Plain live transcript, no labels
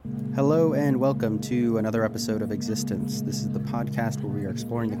Hello and welcome to another episode of Existence. This is the podcast where we are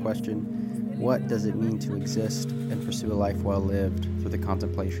exploring the question, what does it mean to exist and pursue a life well lived through the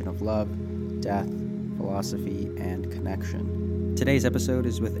contemplation of love, death, philosophy, and connection. Today's episode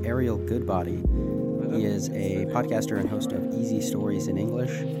is with Ariel Goodbody. He is a podcaster and host of Easy Stories in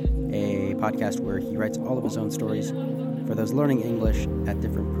English, a podcast where he writes all of his own stories for those learning English at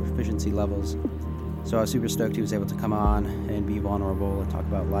different proficiency levels. So I was super stoked he was able to come on and be vulnerable and talk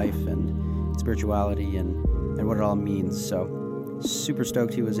about life and spirituality and what it all means. So super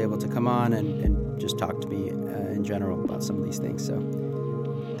stoked he was able to come on and just talk to me in general about some of these things.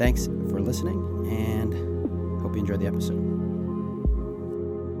 So thanks for listening and hope you enjoy the episode.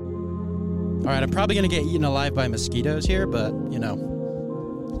 All right, I'm probably going to get eaten alive by mosquitoes here, but,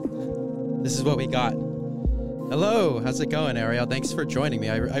 this is what we got. Hello, how's it going, Ariel? Thanks for joining me.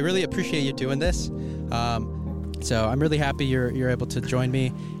 I really appreciate you doing this. So I'm really happy you're able to join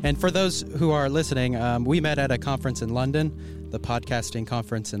me. And for those who are listening, we met at a conference in London, the podcasting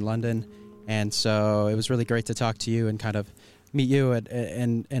conference in London. And so it was really great to talk to you and kind of meet you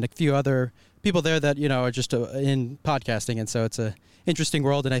and a few other people there that, are just in podcasting. And so it's a interesting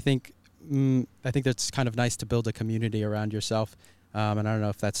world. And I think that's kind of nice to build a community around yourself. And I don't know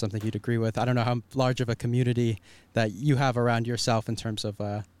if that's something you'd agree with. I don't know how large of a community that you have around yourself in terms of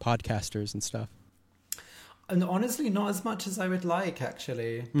podcasters and stuff. And honestly, not as much as I would like,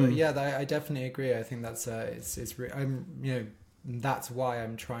 actually. But yeah, I definitely agree. I think that's that's why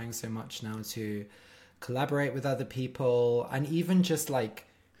I'm trying so much now to collaborate with other people, and even just like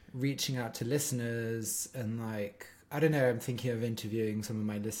reaching out to listeners and like, I don't know, I'm thinking of interviewing some of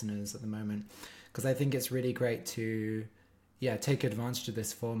my listeners at the moment because I think it's really great to take advantage of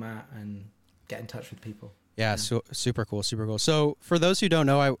this format and get in touch with people. Yeah. So super cool. So for those who don't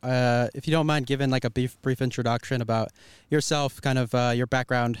know, if you don't mind giving like a brief introduction about yourself, kind of your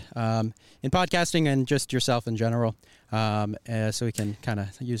background in podcasting and just yourself in general, so we can kind of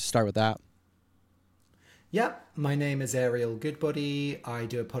start with that. Yep, my name is Ariel Goodbody. I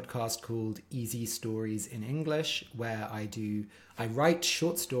do a podcast called Easy Stories in English, where I write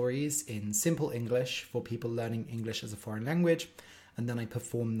short stories in simple English for people learning English as a foreign language, and then I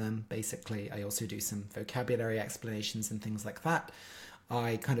perform them, basically. I also do some vocabulary explanations and things like that.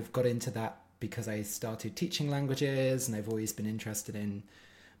 I kind of got into that because I started teaching languages, and I've always been interested in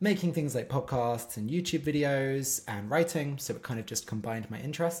making things like podcasts and YouTube videos and writing, so it kind of just combined my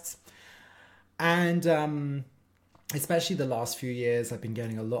interests. And especially the last few years, I've been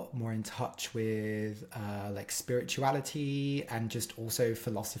getting a lot more in touch with like spirituality and just also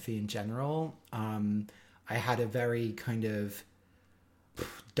philosophy in general. I had a very kind of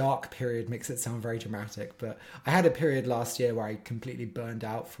dark period, makes it sound very dramatic, but I had a period last year where I completely burned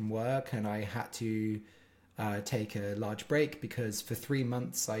out from work and I had to take a large break because for 3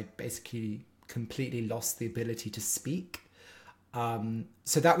 months I basically completely lost the ability to speak.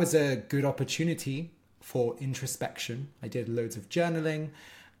 So that was a good opportunity for introspection. I did loads of journaling.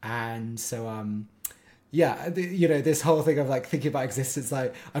 And so, this whole thing of like thinking about existence,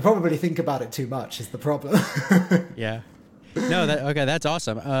 like I probably think about it too much is the problem. Yeah. No, that's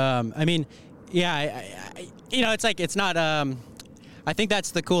awesome. It's not, I think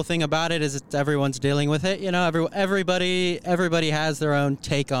that's the cool thing about it is everyone's dealing with it. Everybody has their own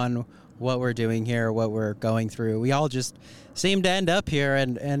take on what we're doing here, what we're going through. We all just seem to end up here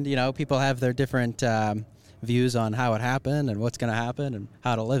and people have their different views on how it happened and what's going to happen and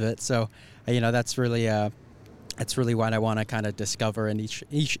how to live it. So, that's really what I want to kind of discover in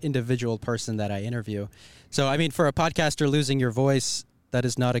each individual person that I interview. So, I mean, for a podcaster, losing your voice, that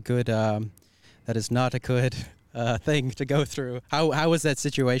is not a good thing to go through. How was that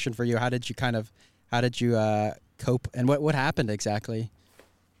situation for you? How did you cope, and what happened exactly?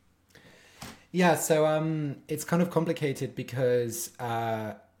 Yeah, so it's kind of complicated because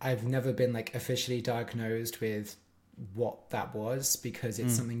I've never been like officially diagnosed with what that was because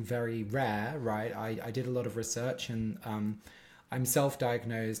it's something very rare, right? I did a lot of research and I'm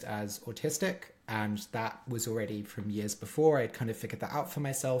self-diagnosed as autistic, and that was already from years before. I'd kind of figured that out for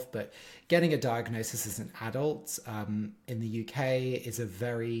myself, but getting a diagnosis as an adult in the UK is a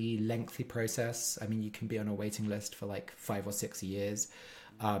very lengthy process. I mean, you can be on a waiting list for like 5 or 6 years.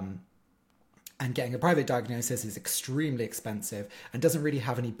 And getting a private diagnosis is extremely expensive and doesn't really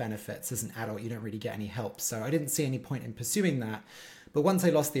have any benefits. As an adult, you don't really get any help. So I didn't see any point in pursuing that. But once I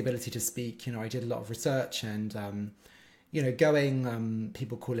lost the ability to speak, I did a lot of research and,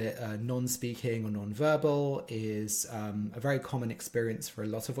 people call it non-speaking or non-verbal is a very common experience for a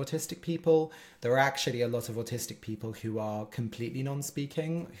lot of autistic people. There are actually a lot of autistic people who are completely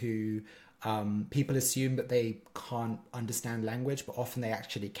non-speaking, who People assume that they can't understand language, but often they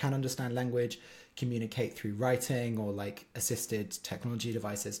actually can understand language, communicate through writing or like assisted technology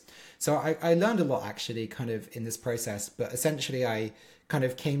devices. So I learned a lot actually kind of in this process, but essentially I kind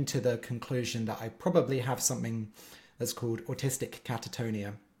of came to the conclusion that I probably have something that's called autistic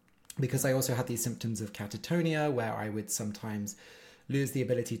catatonia, because I also had these symptoms of catatonia where I would sometimes lose the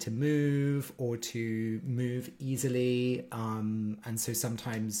ability to move or to move easily. And so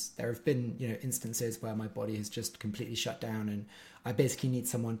sometimes there have been, instances where my body has just completely shut down and I basically need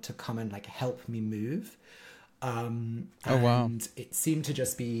someone to come and like help me move. Wow. And it seemed to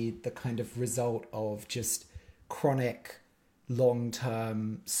just be the kind of result of just chronic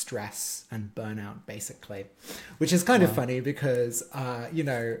long-term stress and burnout, basically, which is kind of funny because, I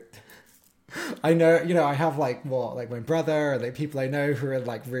know, I have like my brother or like people I know who are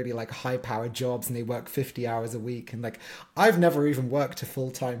like really like high powered jobs and they work 50 hours a week. And like, I've never even worked a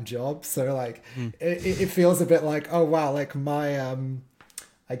full-time job. So like, it feels a bit like, oh wow, like my,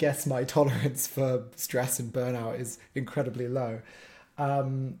 I guess my tolerance for stress and burnout is incredibly low.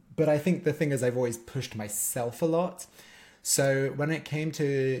 But I think the thing is I've always pushed myself a lot. So when it came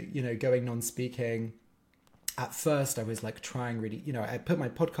to, going non-speaking, at first I was like trying really, I put my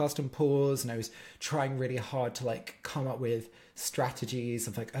podcast on pause and I was trying really hard to like come up with strategies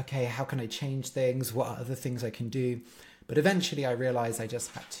of like, okay, how can I change things? What are other things I can do? But eventually I realized I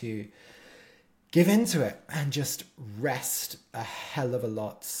just had to give into it and just rest a hell of a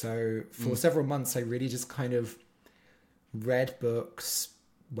lot. So for several months, I really just kind of read books,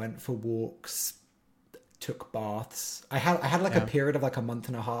 went for walks, took baths. I had like a period of like a month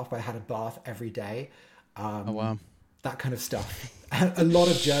and a half where I had a bath every day. Oh, wow. That kind of stuff. A lot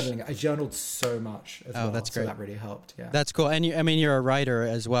of journaling. I journaled so much as well. That's great. So that really helped. Yeah. That's cool. And you're a writer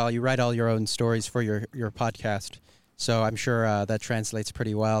as well. You write all your own stories for your podcast. So I'm sure that translates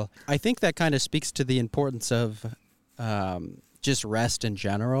pretty well. I think that kind of speaks to the importance of just rest in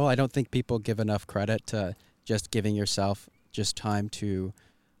general. I don't think people give enough credit to just giving yourself just time to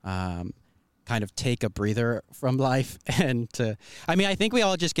kind of take a breather from life. And I think we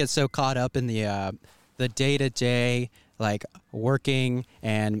all just get so caught up in the day-to-day, like working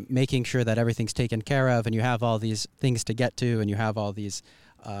and making sure that everything's taken care of, and you have all these things to get to, and you have all these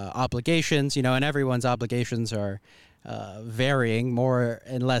obligations, and everyone's obligations are varying, more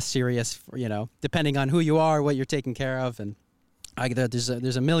and less serious, depending on who you are, what you're taking care of, and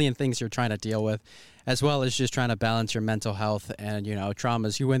there's a million things you're trying to deal with, as well as just trying to balance your mental health and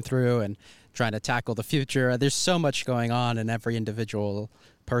traumas you went through and trying to tackle the future. There's so much going on in every individual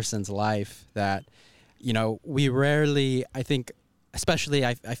person's life that we rarely, I think, especially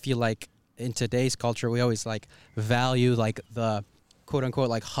I feel like in today's culture, we always like value like the quote unquote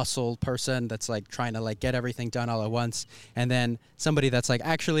like hustle person that's like trying to like get everything done all at once. And then somebody that's like,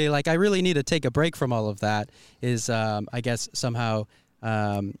 actually, like I really need to take a break from all of that is, I guess somehow,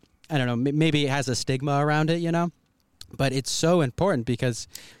 I don't know, maybe it has a stigma around it, but it's so important because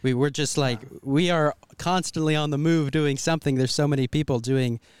we're just like, we are constantly on the move doing something. There's so many people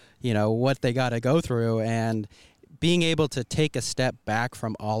doing what they got to go through, and being able to take a step back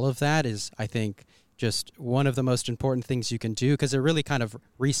from all of that is, I think, just one of the most important things you can do, because it really kind of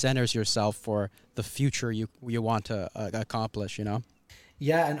recenters yourself for the future you want to accomplish,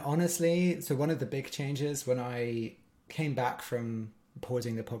 Yeah, and honestly, so one of the big changes when I came back from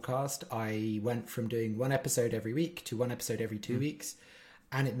pausing the podcast, I went from doing one episode every week to one episode every 2 weeks,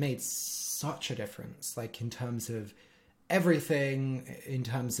 and it made such a difference, like in terms of everything, in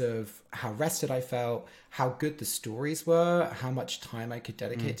terms of how rested I felt, how good the stories were, how much time I could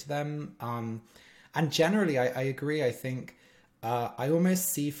dedicate to them. And generally, I agree. I think I almost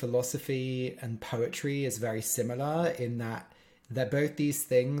see philosophy and poetry as very similar in that they're both these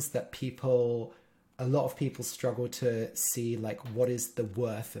things that a lot of people struggle to see, like, what is the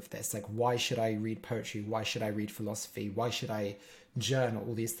worth of this? Like, why should I read poetry? Why should I read philosophy? Why should I journal?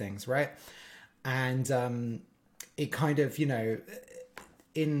 All these things, right? And it kind of,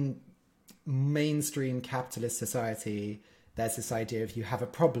 in mainstream capitalist society, there's this idea of you have a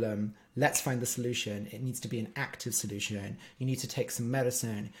problem, let's find the solution. It needs to be an active solution. You need to take some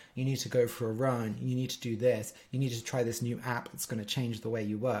medicine. You need to go for a run. You need to do this. You need to try this new app that's going to change the way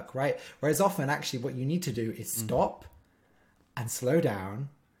you work, right? Whereas often, actually, what you need to do is stop and slow down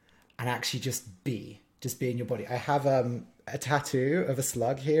and actually just be in your body. I have a tattoo of a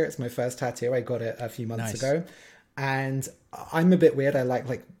slug here. It's my first tattoo. I got it a few months ago. And I'm a bit weird. I like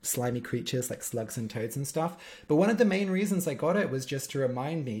slimy creatures like slugs and toads and stuff. But one of the main reasons I got it was just to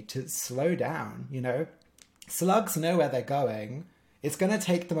remind me to slow down, Slugs know where they're going. It's going to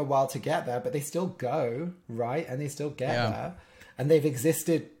take them a while to get there, but they still go, right? And they still get there. And they've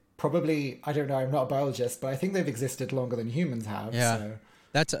existed probably, I don't know, I'm not a biologist, but I think they've existed longer than humans have. Yeah. So.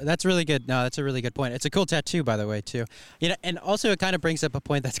 That's really good. No, that's a really good point. It's a cool tattoo, by the way, too. You know, and also it kind of brings up a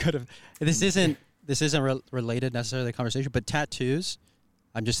point that's kind of this isn't related necessarily to the conversation, but tattoos.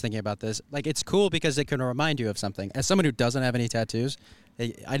 I'm just thinking about this. Like, it's cool because it can remind you of something. As someone who doesn't have any tattoos,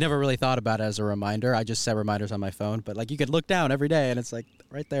 I never really thought about it as a reminder. I just set reminders on my phone, but like you could look down every day and it's like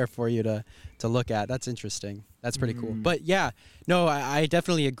right there for you to look at. That's interesting. That's pretty cool. But yeah, no, I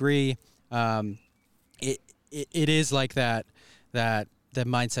definitely agree. It is like that the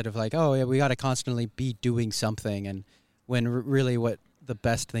mindset of like, oh yeah, we got to constantly be doing something, and when really what the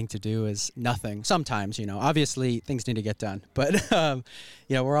best thing to do is nothing. Sometimes, you know, obviously things need to get done, but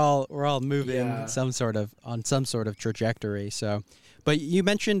you know, we're all moving on some sort of trajectory. So, but you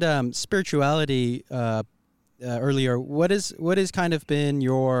mentioned spirituality earlier. What is kind of been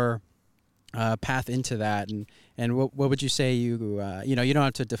your path into that, and what would you say you you know, you don't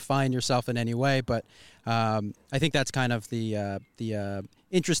have to define yourself in any way, but I think that's kind of the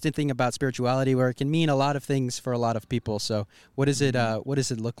interesting thing about spirituality, where it can mean a lot of things for a lot of people. So what does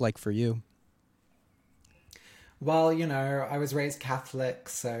it look like for you? Well, you know, I was raised Catholic,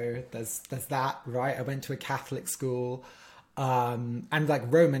 so there's that, right? I went to a Catholic school, and like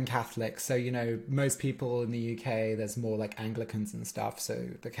Roman Catholic. So, you know, most people in the UK, there's more like Anglicans and stuff. So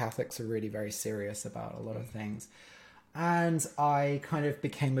the Catholics are really very serious about a lot of things. And I kind of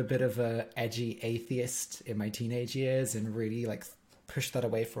became a bit of a edgy atheist in my teenage years and really like pushed that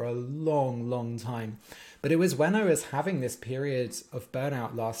away for a long, long time. But it was when I was having this period of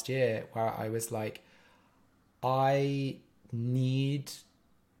burnout last year where I was like, I need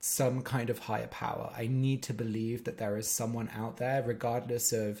some kind of higher power. I need to believe that there is someone out there,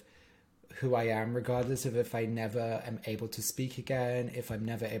 regardless of who I am, regardless of if I never am able to speak again, if I'm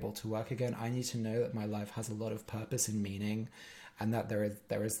never able to work again. I need to know that my life has a lot of purpose and meaning, and that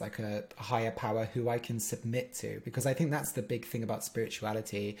there is like a higher power who I can submit to, because I think that's the big thing about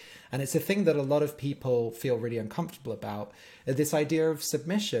spirituality. And it's a thing that a lot of people feel really uncomfortable about, this idea of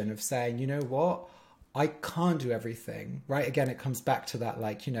submission, of saying, you know what, I can't do everything, right? Again, it comes back to that,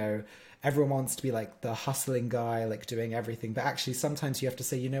 like, you know, everyone wants to be like the hustling guy, like doing everything. But actually, sometimes you have to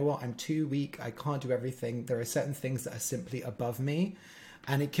say, you know what, I'm too weak. I can't do everything. There are certain things that are simply above me.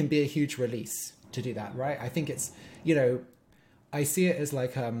 And it can be a huge release to do that, right? I think it's, you know, I see it as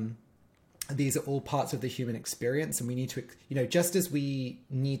like, these are all parts of the human experience. And we need to, you know, just as we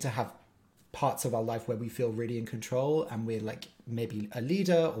need to have parts of our life where we feel really in control and we're like maybe a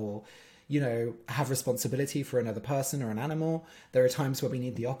leader or, you know, have responsibility for another person or an animal, there are times where we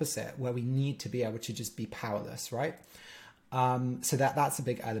need the opposite, where we need to be able to just be powerless, right? So that's a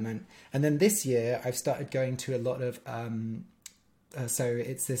big element. And then this year, I've started going to a lot of, so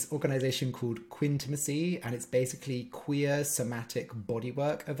it's this organization called Quintimacy, and it's basically queer somatic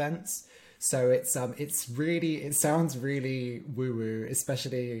bodywork events. So it sounds really woo-woo,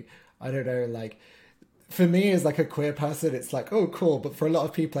 especially, I don't know, like, for me as like a queer person, it's like, oh, cool. But for a lot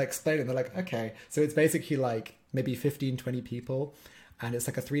of people, I explain it, they're like, okay. So it's basically like maybe 15, 20 people. And it's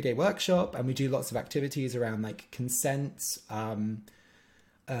like a 3-day workshop. And we do lots of activities around like consent,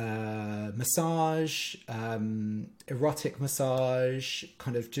 massage, erotic massage,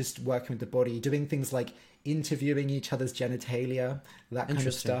 kind of just working with the body, doing things like interviewing each other's genitalia, that kind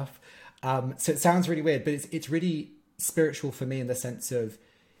of stuff. So it sounds really weird, but it's really spiritual for me in the sense of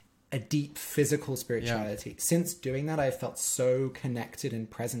a deep physical spirituality. Yeah. Since doing that, I felt so connected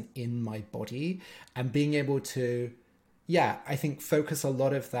and present in my body, and being able to, I think focus a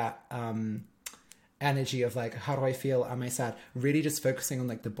lot of that energy of like, how do I feel? Am I sad? Really just focusing on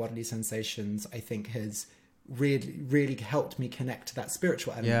like the bodily sensations, I think has really, really helped me connect to that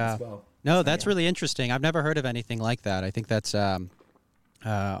spiritual element as well. No, so, that's really interesting. I've never heard of anything like that. I think that's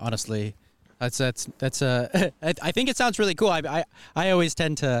honestly, I think it sounds really cool. I always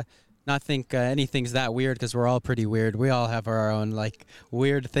tend to not think anything's that weird because we're all pretty weird. We all have our own like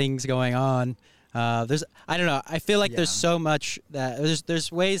weird things going on. I don't know. I feel like there's so much that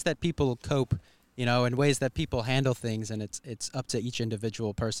there's ways that people cope, you know, and ways that people handle things, and it's up to each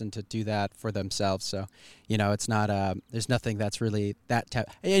individual person to do that for themselves. So, you know, it's not there's nothing that's really that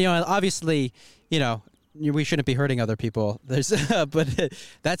you know, obviously, you know, we shouldn't be hurting other people. There's but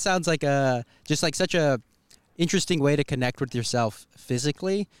that sounds like just like such a interesting way to connect with yourself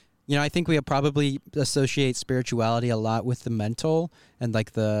physically. You know, I think we probably associate spirituality a lot with the mental and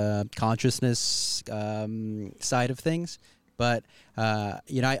like the consciousness side of things. But,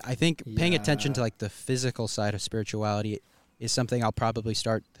 you know, I think paying attention to like the physical side of spirituality is something I'll probably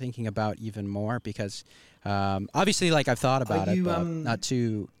start thinking about even more because obviously, like I've thought about it, but not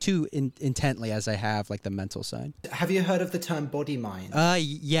too intently as I have like the mental side. Have you heard of the term body mind?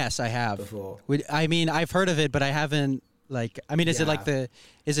 Yes, I have. Before. I mean, I've heard of it, but I haven't. Like, I mean, is it like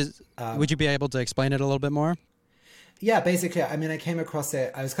would you be able to explain it a little bit more? Yeah, basically, I mean, I came across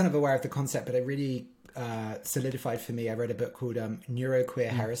it. I was kind of aware of the concept, but it really solidified for me. I read a book called Neuroqueer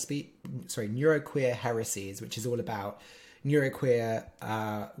Heresies, which is all about neuroqueer,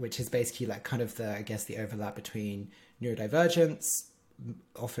 which is basically like kind of the overlap between neurodivergence,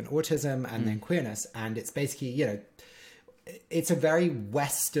 often autism, and then queerness. And it's basically, it's a very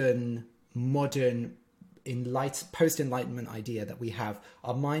Western, modern, post-enlightenment idea that we have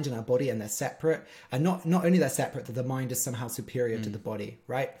our mind and our body and they're separate, and not only they're separate, that the mind is somehow superior to the body,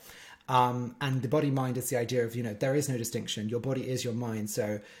 right? And the body mind is the idea of, there is no distinction. Your body is your mind.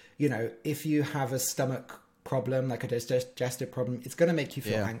 So, if you have a stomach problem, like a digestive problem, it's going to make you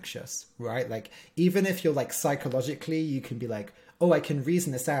feel anxious, right? Like, even if you're like psychologically, you can be like, oh, I can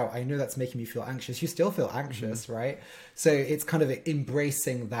reason this out. I know that's making me feel anxious. You still feel anxious, right? So it's kind of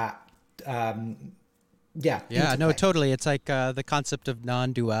embracing that, no, totally. It's like the concept of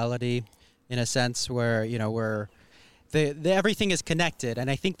non-duality in a sense where, we're everything is connected. And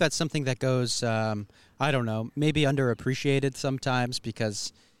I think that's something that goes, I don't know, maybe underappreciated sometimes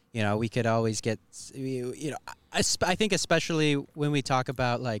because, we could always get, I think especially when we talk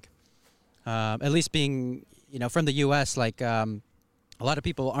about like, at least being, from the U.S., like a lot of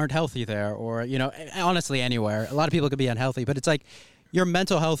people aren't healthy there or, honestly anywhere. A lot of people could be unhealthy, but it's like, your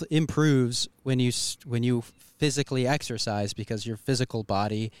mental health improves when you physically exercise because your physical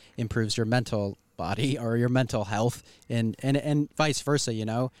body improves your mental body or your mental health and vice versa.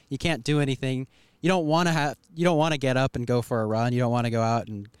 You can't do anything. You don't want to get up and go for a run. You don't want to go out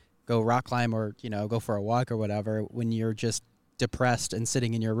and go rock climb or go for a walk or whatever when you're just depressed and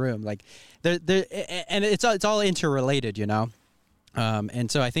sitting in your room. Like and it's all interrelated. And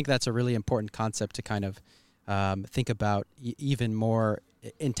so I think that's a really important concept to kind of think about even more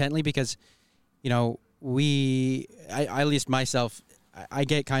intently because, at least myself, I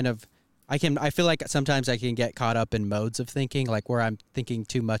get kind of, I feel like sometimes I can get caught up in modes of thinking, like where I'm thinking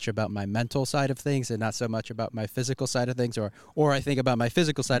too much about my mental side of things and not so much about my physical side of things, or I think about my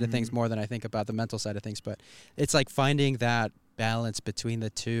physical side of things more than I think about the mental side of things. But it's like finding that balance between the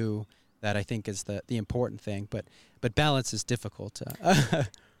two that I think is the important thing. But balance is difficult.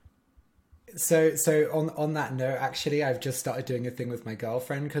 So on that note, actually, I've just started doing a thing with my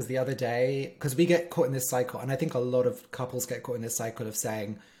girlfriend because the other day, because we get caught in this cycle, and I think a lot of couples get caught in this cycle of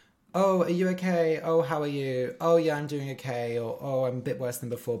saying, oh, are you okay? Oh, how are you? Oh, yeah, I'm doing okay. Or, oh, I'm a bit worse than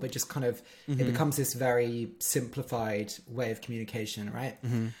before. But just kind of, it becomes this very simplified way of communication, right?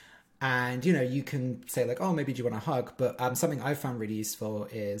 And, you can say like, oh, maybe do you want a hug? But something I found really useful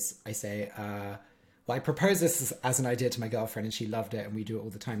is I say, I proposed this as an idea to my girlfriend and she loved it and we do it all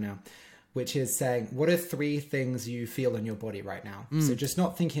the time now, which is saying, what are 3 things you feel in your body right now? So just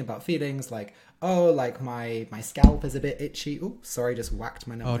not thinking about feelings like, oh, like my scalp is a bit itchy. Oh, sorry, just whacked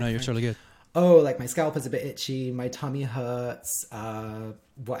my nose. Oh, no, you're totally good. Oh, like my scalp is a bit itchy. My tummy hurts,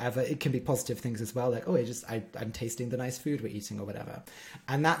 whatever. It can be positive things as well. Like, oh, I'm tasting the nice food we're eating or whatever.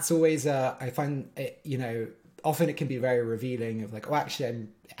 And that's always, I find, it, often it can be very revealing of like, oh, actually I'm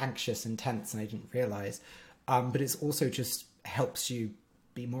anxious and tense and I didn't realize. But it's also just helps you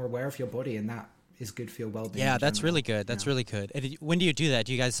be more aware of your body, and that is good for your well-being. Yeah, that's really good. That's really good. And when do you do that?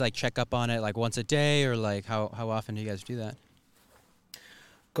 Do you guys like check up on it like once a day, or like how often do you guys do that?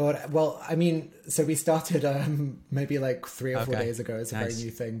 God, well, I mean, so we started maybe like 3 or 4 days ago. It's a very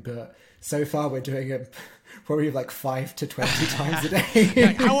new thing, but so far we're doing it probably like 5 to 20 times a day.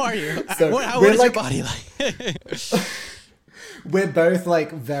 Like, how are you? So what is your body like? We're both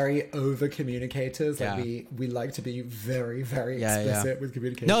like very over communicators. Like we like to be very, very explicit with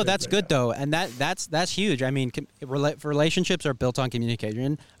communication. No, that's good though, and that's huge. I mean, relationships are built on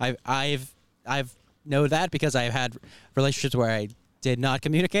communication. I've know that because I've had relationships where I did not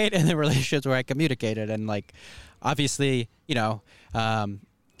communicate, and then relationships where I communicated, and like obviously,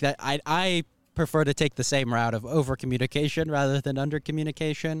 that I prefer to take the same route of over communication rather than under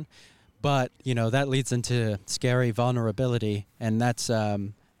communication. But, that leads into scary vulnerability, and that's a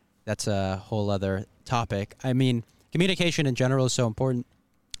whole other topic. I mean, communication in general is so important.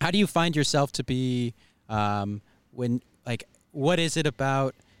 How do you find yourself to be what is it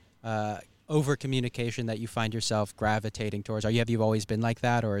about over communication that you find yourself gravitating towards? Have you always been like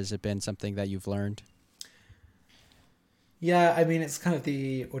that, or has it been something that you've learned? Yeah, I mean, it's kind of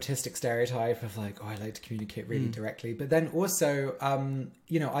the autistic stereotype of like, oh, I like to communicate really directly. But then also,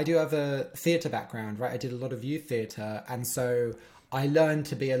 I do have a theatre background, right? I did a lot of youth theatre. And so I learned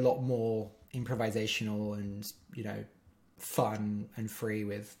to be a lot more improvisational and, fun and free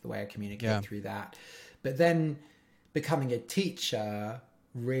with the way I communicate through that. But then becoming a teacher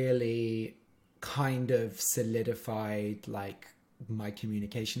really kind of solidified like my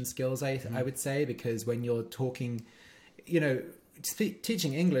communication skills, I would say, because when you're talking,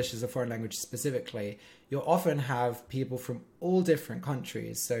 teaching English as a foreign language specifically, you'll often have people from all different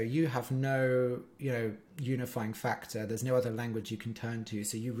countries. So you have no, unifying factor. There's no other language you can turn to.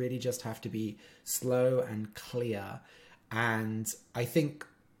 So you really just have to be slow and clear. And I think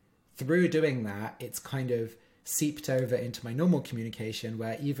through doing that, it's kind of seeped over into my normal communication,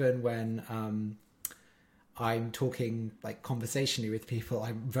 where even when I'm talking like conversationally with people,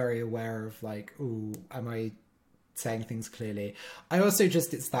 I'm very aware of like, ooh, am I saying things clearly? I also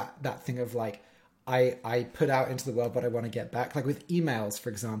just, it's that thing of like, I put out into the world what I want to get back. Like with emails, for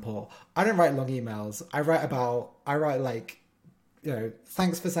example, I don't write long emails. I write like,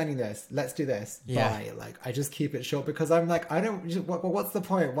 thanks for sending this. Let's do this. Bye. Like I just keep it short because I'm like, what's the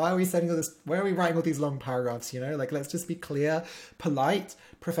point? Why are we sending all this? Why are we writing all these long paragraphs? Like let's just be clear, polite,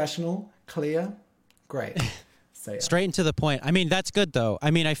 professional, clear. Great. So, Straight and to the point. I mean, that's good though. I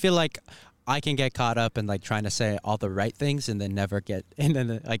mean, I feel like I can get caught up in like trying to say all the right things and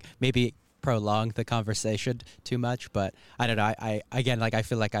then like maybe prolong the conversation too much. But I don't know. I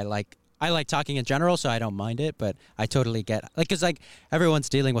feel like I like talking in general, so I don't mind it. But I totally get like, cause like everyone's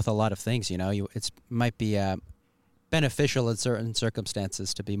dealing with a lot of things. It's might be beneficial in certain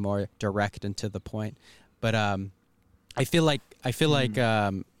circumstances to be more direct and to the point. But I feel like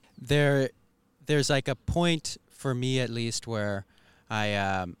there's like a point for me at least where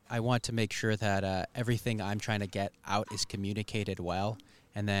I want to make sure that everything I'm trying to get out is communicated well,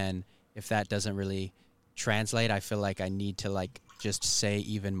 and then if that doesn't really translate, I feel like I need to like just say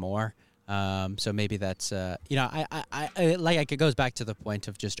even more. So maybe that's it goes back to the point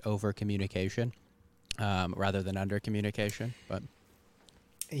of just over communication rather than under communication. But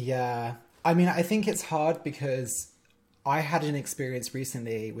yeah, I mean, I think it's hard because I had an experience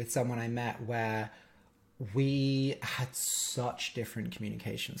recently with someone I met where we had such different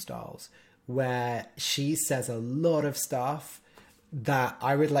communication styles, where she says a lot of stuff that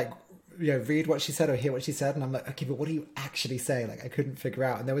I would like, read what she said or hear what she said. And I'm like, okay, but what do you actually say? Like I couldn't figure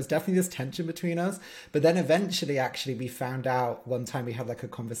out. And there was definitely this tension between us. But then eventually actually we found out one time we had like a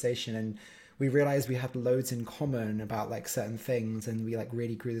conversation and we realized we had loads in common about like certain things. And we like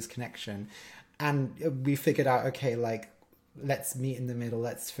really grew this connection. And we figured out, okay, like, let's meet in the middle.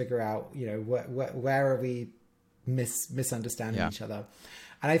 Let's figure out, where are we misunderstanding each other?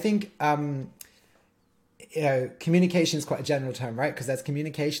 And I think, communication is quite a general term, right? Because there's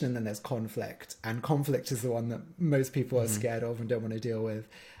communication and then there's conflict. And conflict is the one that most people are scared of and don't want to deal with.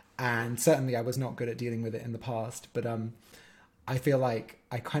 And certainly I was not good at dealing with it in the past. But I feel like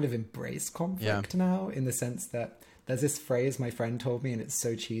I kind of embrace conflict now, in the sense that there's this phrase my friend told me, and it's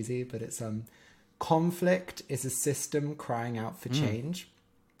so cheesy, but it's conflict is a system crying out for change.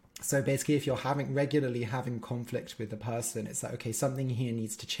 So basically, if you're regularly having conflict with a person, it's like, okay, something here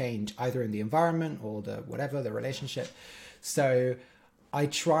needs to change, either in the environment or the relationship. So I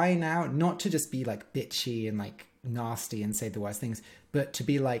try now not to just be like bitchy and like nasty and say the worst things, but to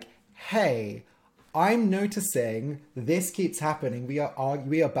be like, hey, I'm noticing this keeps happening. We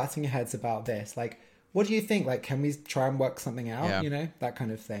are butting heads about this. Like, what do you think? Like, can we try and work something out? That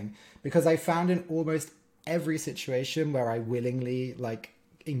kind of thing. Because I found in almost every situation where I willingly like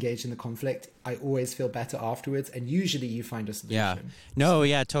engage in the conflict, I always feel better afterwards, and usually you find a solution.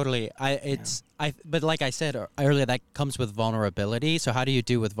 Totally. But like I said earlier, that comes with vulnerability. So how do you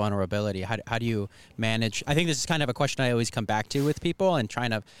do with vulnerability? How do you manage? I think this is kind of a question I always come back to with people, and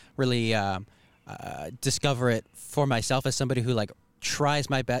trying to really discover it for myself as somebody who like tries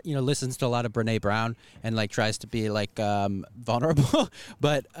my best, listens to a lot of Brene Brown and like tries to be like vulnerable,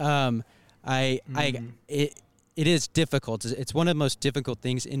 but it is difficult. It's one of the most difficult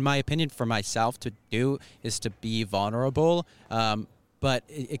things, in my opinion, for myself to do, is to be vulnerable. But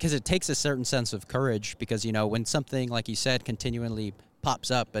because it takes a certain sense of courage, because, when something, like you said, continually pops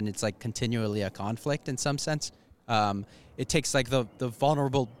up and it's like continually a conflict in some sense, it takes like the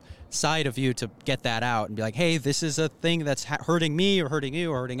vulnerable side of you to get that out and be like, hey, this is a thing that's hurting me or hurting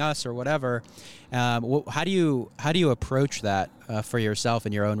you or hurting us or whatever. How do you approach that for yourself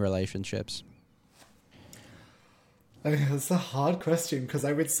in your own relationships? I mean, that's a hard question, because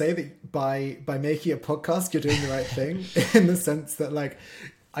I would say that by making a podcast, you're doing the right thing, in the sense that, like,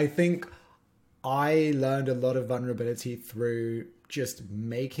 I think I learned a lot of vulnerability through just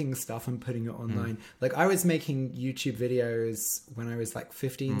making stuff and putting it online. Like I was making YouTube videos when I was like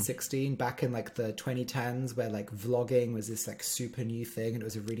 15, 16, back in like the 2010s, where like vlogging was this like super new thing and it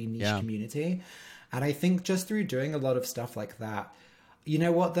was a really niche community. And I think just through doing a lot of stuff like that, you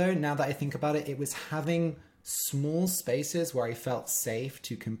know what though, now that I think about it, it was having small spaces where I felt safe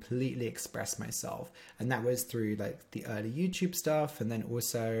to completely express myself. And that was through like the early YouTube stuff. And then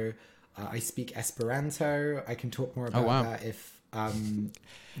also I speak Esperanto. I can talk more about that if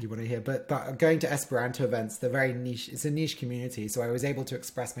you want to hear. But going to Esperanto events, they're very niche. It's a niche community. So I was able to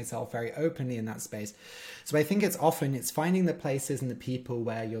express myself very openly in that space. So I think it's finding the places and the people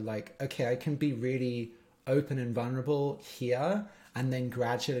where you're like, okay, I can be really open and vulnerable here, and then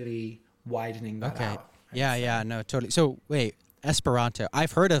gradually widening that out. Yeah, no, totally. So wait, Esperanto.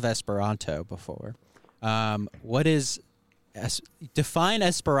 I've heard of Esperanto before. What is define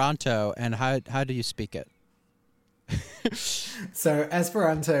Esperanto, and how do you speak it? So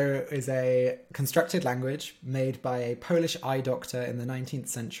Esperanto is a constructed language made by a Polish eye doctor in the 19th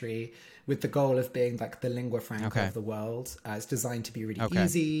century with the goal of being like the lingua franca of the world. It's designed to be really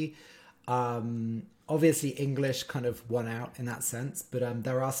easy. Obviously English kind of won out in that sense, but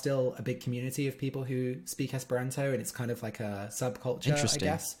there are still a big community of people who speak Esperanto, and it's kind of like a subculture, I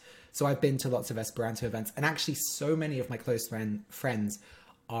guess. So I've been to lots of Esperanto events, and actually so many of my close friends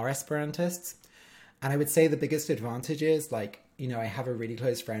are Esperantists. And I would say the biggest advantage is, like, you know, I have a really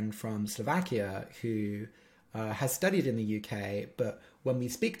close friend from Slovakia who has studied in the UK, but when we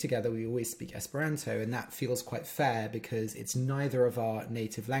speak together, we always speak Esperanto, and that feels quite fair because it's neither of our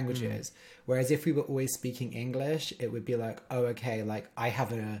native languages. Whereas if we were always speaking English, it would be like, oh, okay, like I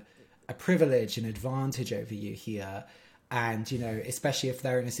have a privilege, an advantage over you here. And, you know, especially if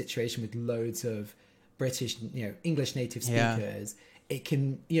they're in a situation with loads of British, you know, English native speakers, it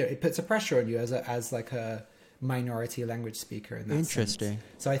can, you know, it puts a pressure on you as like a minority language speaker in that sense.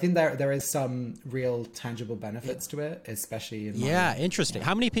 So I think there is some real tangible benefits to it, especially in interesting.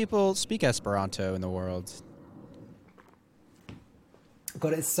 How many people speak Esperanto in the world?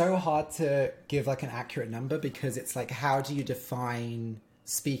 God, it's so hard to give like an accurate number, because it's like, how do you define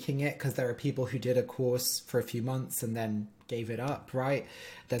speaking it? Because there are people who did a course for a few months and then gave it up, right?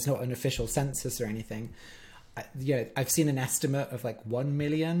 There's not an official census or anything. I've seen an estimate of like 1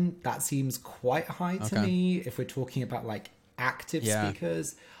 million. That seems quite high to me. If we're talking about like active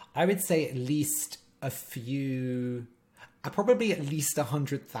speakers, I would say at least a few, probably at least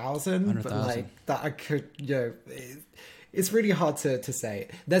 100,000. But like that, I could, you know, it's really hard to say.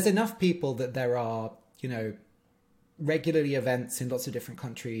 There's enough people that there are, you know, regularly events in lots of different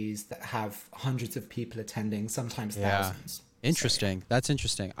countries that have hundreds of people attending, sometimes thousands. Interesting. So, That's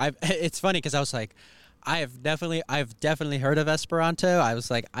interesting. It's funny because I was like, I've definitely heard of Esperanto. I was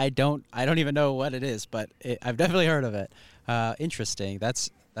like, I don't even know what it is, but I've definitely heard of it. Interesting.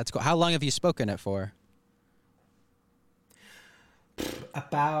 That's cool. How long have you spoken it for?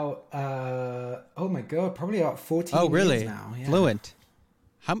 About oh my god, probably about 14 Oh, really? years now. Yeah. Fluent.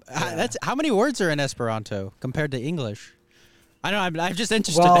 How many words are in Esperanto compared to English? I don't know. I'm just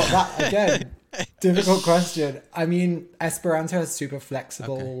interested. Well, that again, difficult question. I mean, Esperanto has super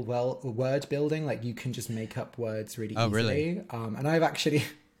flexible, word building. Like you can just make up words really easily. Really? And I've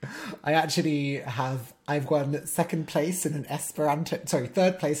won third place in an Esperanto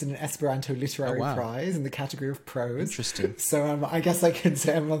literary prize in the category of prose. Interesting. So I guess I can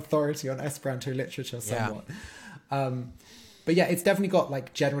say I'm an authority on Esperanto literature somewhat. But yeah, it's definitely got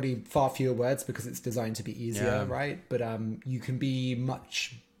like generally far fewer words because it's designed to be easier, right? But you can be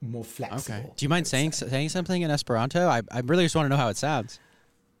much more flexible. Okay. Do you mind saying something in Esperanto? I really just want to know how it sounds.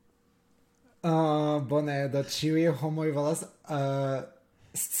 Bone, do ĉiuj homoj volas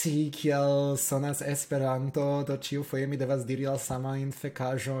scii kiel sonas Esperanto, do ĉiufoje mi devas diri la samajn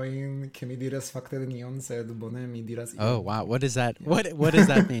fekaĵojn, ke mi diras fakte nenion, sed bone mi diras ion. Oh wow, what is that? What does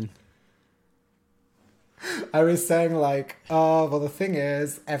that mean? I was saying like, well, the thing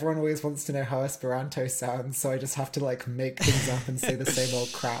is, everyone always wants to know how Esperanto sounds, so I just have to like make things up and say the same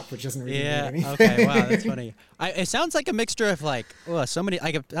old crap, which doesn't really mean anything. Okay, wow, that's funny. It sounds like a mixture of like, it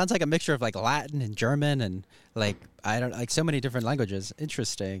sounds like a mixture of like Latin and German and like, so many different languages.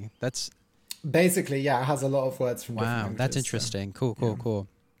 Interesting. That's basically, it has a lot of words from different languages. Wow, that's interesting. So. Cool.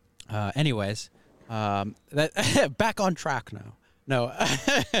 Anyways, back on track now. No.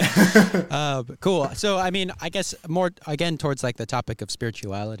 Cool. So, I mean, I guess more, again, towards like the topic of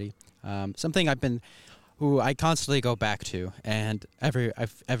spirituality, something I constantly go back to, and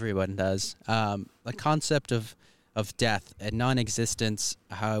everyone does, the concept of death and non-existence,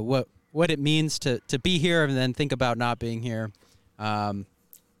 what it means to be here and then think about not being here.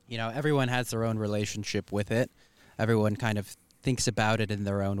 everyone has their own relationship with it. Everyone kind of thinks about it in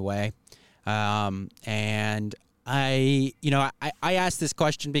their own way. And I asked this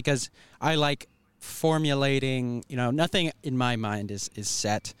question because I like formulating, nothing in my mind is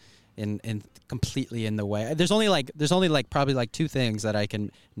set in completely in the way. There's only probably like two things that I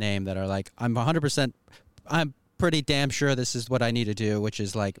can name that are like, I'm pretty damn sure this is what I need to do, which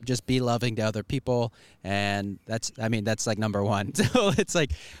is like just be loving to other people, and that's like number one. So it's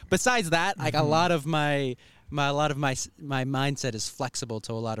like, besides that, like a lot of my mindset is flexible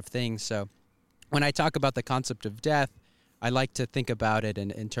to a lot of things. So when I talk about the concept of death, I like to think about it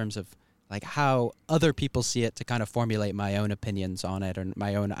in terms of like how other people see it, to kind of formulate my own opinions on it or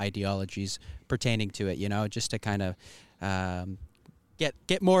my own ideologies pertaining to it, just to kind of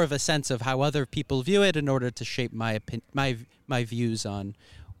get more of a sense of how other people view it in order to shape my views on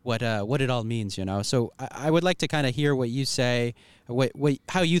what it all means, So I would like to kind of hear what you say,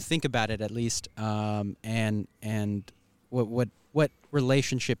 how you think about it at least, and what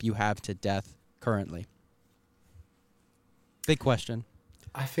relationship you have to death currently. Big question.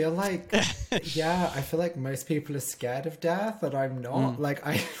 I feel like, I feel like most people are scared of death, and I'm not. Like,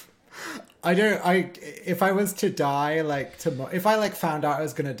 if I was to die, like, tomorrow, if I, like, found out I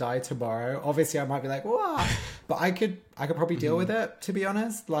was going to die tomorrow, obviously I might be like, wow, but I could probably deal with it, to be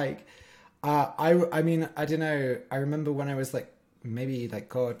honest. Like, I mean, I don't know. I remember when I was, like, maybe, like,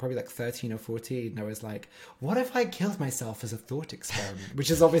 probably, like, 13 or 14, I was like, what if I killed myself as a thought experiment? Which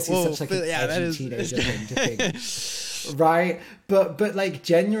is obviously such, like, an edgy teenager thing to think. Right? But, like,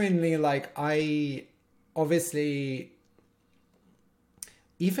 genuinely, like, I obviously...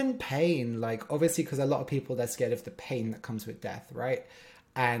 Even pain, like, obviously, because a lot of people, they're scared of the pain that comes with death, right?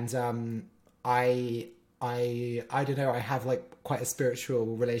 And I don't know, I have, like, quite a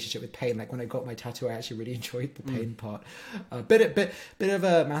spiritual relationship with pain. Like, when I got my tattoo, I actually really enjoyed the pain part. Bit of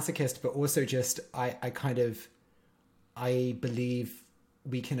a masochist, but also just, I believe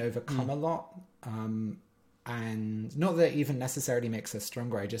we can overcome a lot. And not that it even necessarily makes us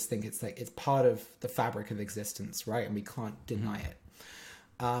stronger. I just think it's, like, it's part of the fabric of existence, right? And we can't deny it.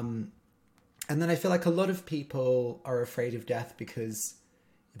 And then I feel like a lot of people are afraid of death because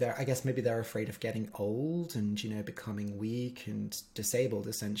I guess maybe they're afraid of getting old and, becoming weak and disabled,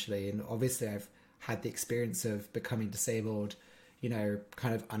 essentially. And obviously I've had the experience of becoming disabled,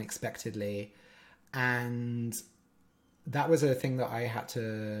 kind of unexpectedly. And that was a thing that I had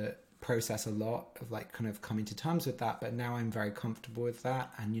to process a lot of, like, kind of coming to terms with that. But now I'm very comfortable with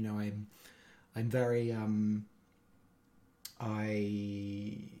that. And, I'm very,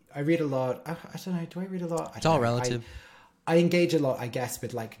 I read a lot. I don't know. Do I read a lot? It's all relative. I engage a lot, I guess,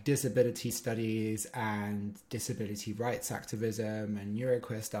 with, like, disability studies and disability rights activism and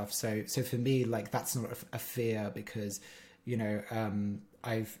neuroqueer stuff. So for me, like, that's not a fear because,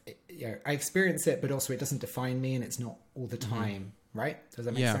 I experience it, but also it doesn't define me and it's not all the time. Right? Does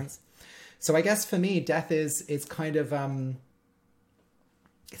that make sense? So I guess for me, death it's kind of,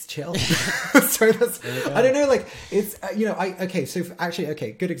 it's chill. So I don't know, like, it's,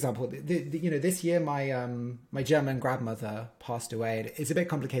 good example. This year, my German grandmother passed away. It's a bit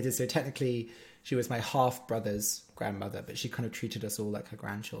complicated. So technically she was my half brother's grandmother, but she kind of treated us all like her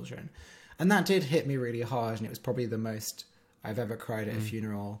grandchildren. And that did hit me really hard. And it was probably the most I've ever cried at a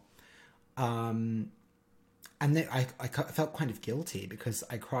funeral. And then I felt kind of guilty because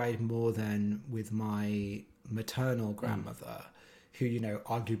I cried more than with my maternal grandmother, who,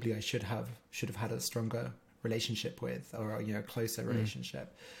 arguably I should have had a stronger relationship with, or, a closer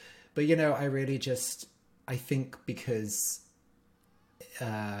relationship. But, I really just, I think because,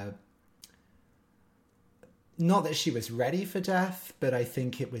 not that she was ready for death, but I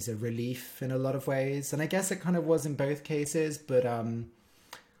think it was a relief in a lot of ways. And I guess it kind of was in both cases, but,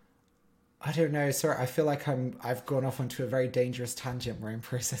 I don't know. Sorry, I feel like I've gone off onto a very dangerous tangent where I'm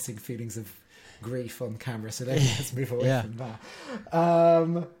processing feelings of grief on camera. So let's move away from that. I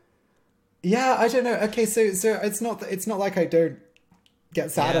don't know. Okay, so it's not like I don't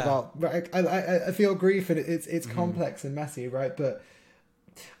get sad about. Right? I feel grief and it's complex and messy, right? But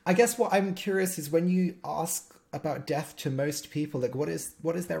I guess what I'm curious is when you ask about death to most people, like what is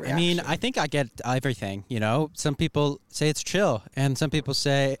their reaction? I mean, I think I get everything, Some people say it's chill and some people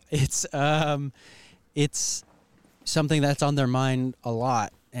say it's something that's on their mind a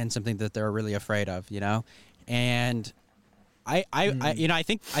lot and something that they're really afraid of, And I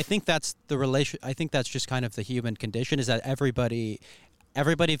think that's the relation. I think that's just kind of the human condition, is that everybody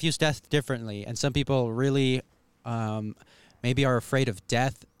views death differently. And some people really maybe are afraid of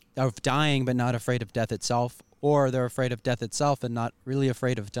death, of dying, but not afraid of death itself. Or they're afraid of death itself and not really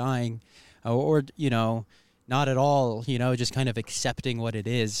afraid of dying, or not at all, just kind of accepting what it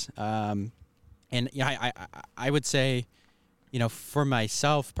is. And I would say, for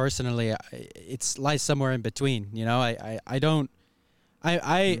myself personally, it lies somewhere in between.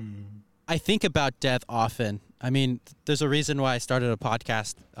 I think about death often. I mean, there's a reason why I started a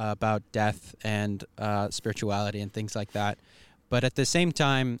podcast about death and spirituality and things like that. But at the same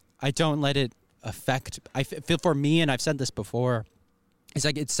time, I don't let it affect. I feel for me, and I've said this before,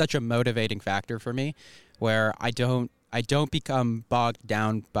 it's such a motivating factor for me, where I don't become bogged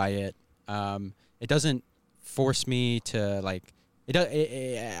down by it. It doesn't force me to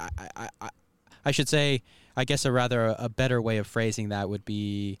I should say, I guess a better way of phrasing that would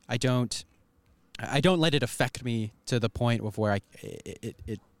be, I don't let it affect me to the point of where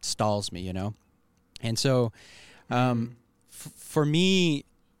it stalls me, And so, for me,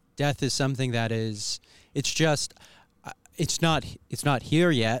 death is something that it's not here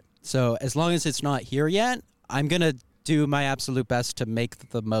yet. So as long as it's not here yet, I'm going to do my absolute best to make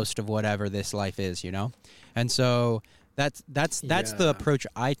the most of whatever this life is, And so that's the approach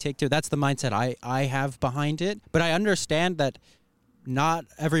I take to. That's the mindset I have behind it. But I understand that not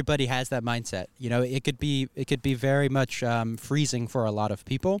everybody has that mindset. It could be very much freezing for a lot of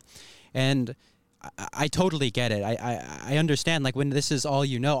people, and I totally get it. I understand. Like, when this is all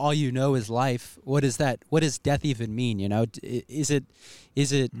you know is life. What is that? What does death even mean? Is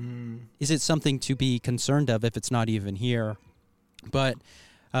it something to be concerned of if it's not even here? But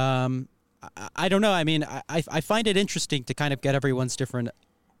I don't know. I mean, I find it interesting to kind of get everyone's different.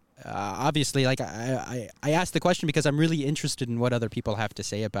 Obviously, like I asked the question because I'm really interested in what other people have to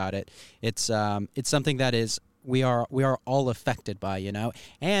say about it. It's something that we are all affected by,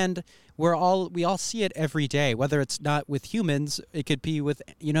 and we all see it every day. Whether it's not with humans, it could be with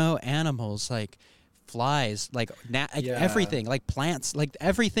animals like flies, like everything, like plants, like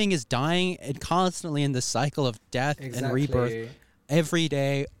everything is dying and constantly in the cycle of death and rebirth every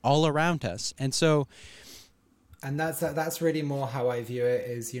day all around us. And so. And that's really more how I view it,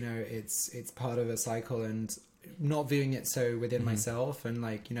 is, it's part of a cycle, and not viewing it so within myself. And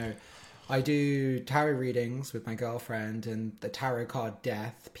I do tarot readings with my girlfriend, and the tarot card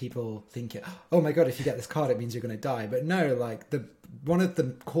death, people think, oh my God, if you get this card, it means you're going to die. But no, one of the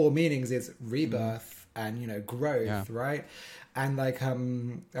core meanings is rebirth and, growth, right? And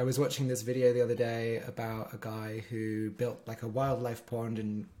I was watching this video the other day about a guy who built a wildlife pond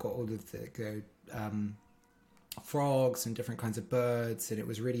and got all of the frogs and different kinds of birds, and it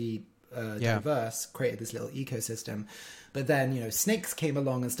was really diverse, created this little ecosystem. But then snakes came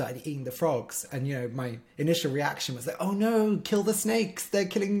along and started eating the frogs, and my initial reaction was like, oh no, kill the snakes, they're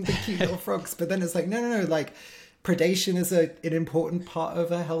killing the cute little frogs. But then it's like, no, predation is an important part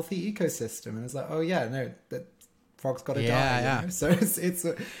of a healthy ecosystem. And it's like, oh yeah, no, that frog's got to die. So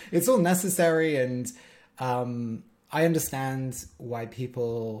it's all necessary, and I understand why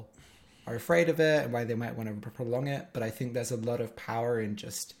people are afraid of it and why they might want to prolong it, but I think there's a lot of power in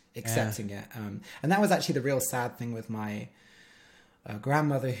just accepting it. And that was actually the real sad thing with my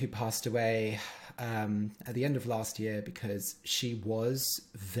grandmother, who passed away at the end of last year, because she was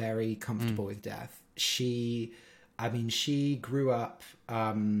very comfortable with death. She grew up,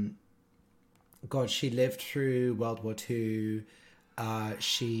 she lived through World War II.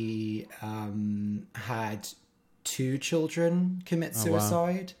 She had 2 children commit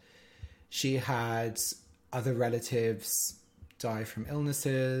suicide. Wow. She had other relatives die from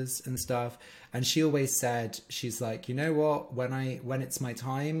illnesses and stuff. And she always said, she's like, you know what, when it's my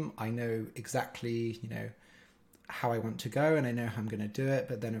time, I know exactly, how I want to go, and I know how I'm going to do it.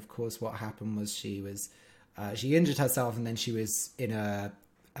 But then of course what happened was she injured herself, and then she was in a,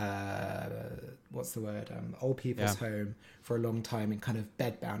 old people's home for a long time, and kind of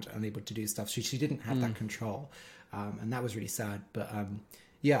bedbound, unable to do stuff. So she didn't have that control. And that was really sad. But,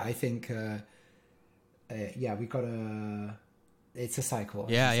 I think, we gotta, it's a cycle.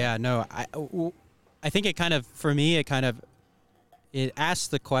 No, I think it kind of, for me, it asks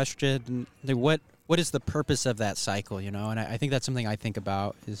the question, what is the purpose of that cycle, And I think that's something I think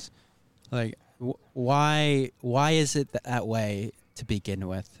about, is like, why is it that way to begin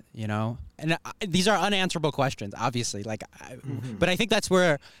with, And these are unanswerable questions, obviously, but I think that's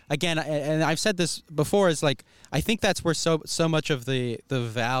where, again, and I've said this before, is like, I think that's where so much of the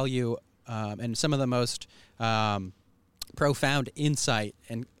value and some of the most profound insight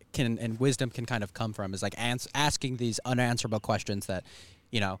and wisdom can kind of come from, is like asking these unanswerable questions that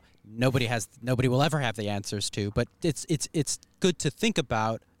nobody will ever have the answers to, but it's good to think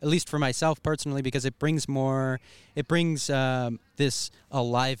about, at least for myself personally, because it brings this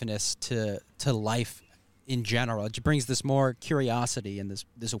aliveness to life in general. It brings this more curiosity and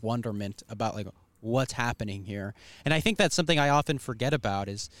this wonderment about, like, what's happening here. And I think that's something I often forget about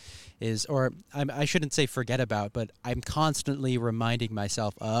I shouldn't say forget about, but I'm constantly reminding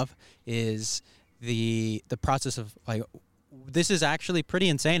myself of is the process of like, this is actually pretty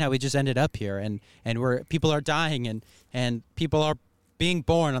insane how we just ended up here, and where people are dying and people are being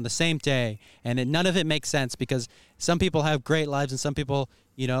born on the same day, and none of it makes sense because some people have great lives and some people,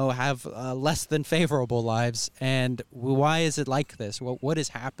 have less than favorable lives. And why is it like this? What is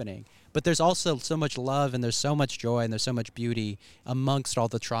happening? But there's also so much love and there's so much joy and there's so much beauty amongst all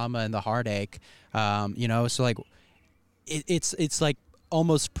the trauma and the heartache. So like it's like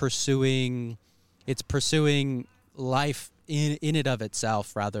almost pursuing life in it of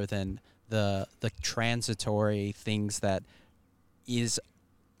itself rather than the transitory things that is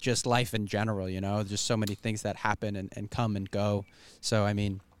just life in general. Just so many things that happen and come and go. So I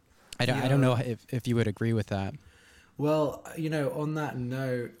mean, I don't know if you would agree with that. Well, on that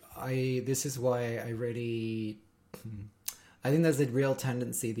note, this is why I think there's a real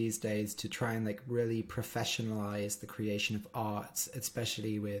tendency these days to try and like really professionalize the creation of art,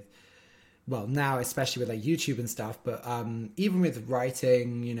 especially with like YouTube and stuff, but even with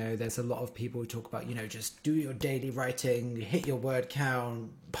writing, there's a lot of people who talk about, just do your daily writing, hit your word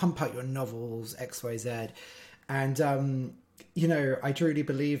count, pump out your novels, X, Y, Z. And, I truly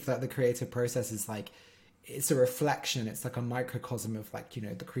believe that the creative process is like, it's a reflection. It's like a microcosm of like,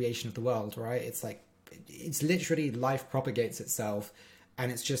 the creation of the world, right? It's like, it's literally life propagates itself. And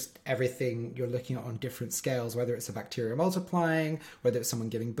it's just everything you're looking at on different scales, whether it's a bacteria multiplying, whether it's someone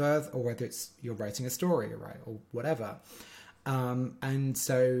giving birth, or whether it's you're writing a story, right? Or whatever. And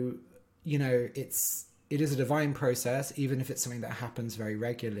so, it is a divine process, even if it's something that happens very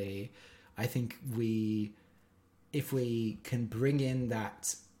regularly. I think if we can bring in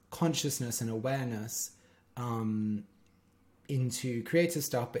that consciousness and awareness into creative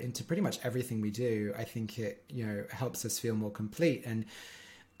stuff, but into pretty much everything we do, I think it, helps us feel more complete. And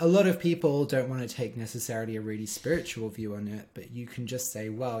a lot of people don't want to take necessarily a really spiritual view on it, but you can just say,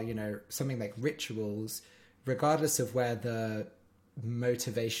 well, something like rituals, regardless of where the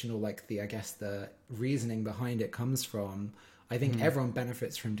motivational, like the reasoning behind it comes from, I think everyone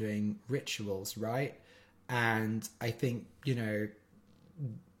benefits from doing rituals, right? And I think,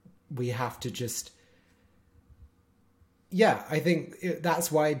 we have to just, I think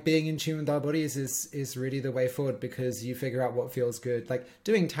that's why being in tune with our bodies is really the way forward, because you figure out what feels good. Like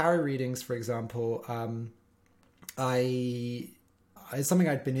doing tarot readings, for example, it's something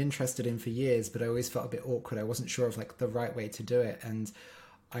I'd been interested in for years, but I always felt a bit awkward. I wasn't sure of like the right way to do it. And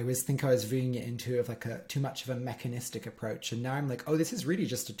I was viewing it into too much of a mechanistic approach. And now I'm like, oh, this is really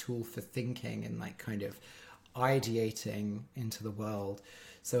just a tool for thinking and like kind of ideating into the world.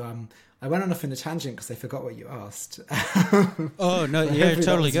 So I went on off in a tangent because I forgot what you asked. Oh no, you're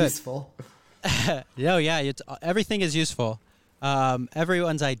totally good. Useful. No, yeah, everything is useful.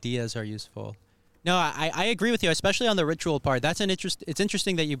 Everyone's ideas are useful. No, I agree with you, especially on the ritual part. It's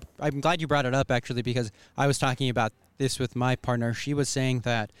interesting that I'm glad you brought it up, actually, because I was talking about this with my partner. She was saying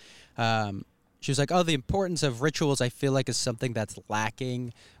that she was like, oh, the importance of rituals I feel like is something that's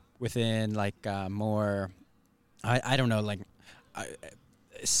lacking within like more, I don't know, like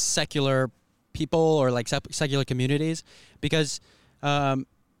secular people or like secular communities, because with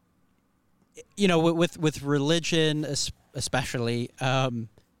religion especially,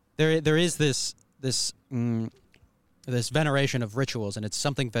 there is this veneration of rituals, and it's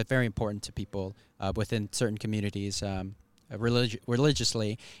something that's very important to people within certain communities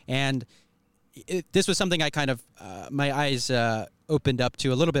religiously. And this was something I kind of my eyes opened up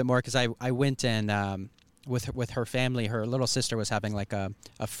to a little bit more, because I went and with her family, her little sister was having like a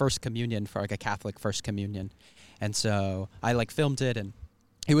first communion, for like a Catholic first communion, and so I like filmed it, and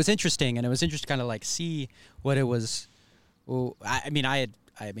it was interesting, and it was interesting to kind of like see what it was. Well, I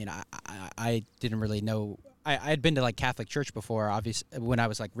didn't really know. I had been to like Catholic church before, obviously, when I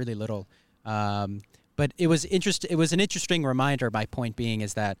was like really little. But it was It was an interesting reminder. My point being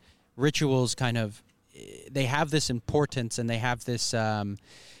is that rituals they have this importance, and they have this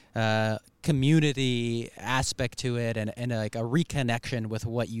community aspect to it, and like a reconnection with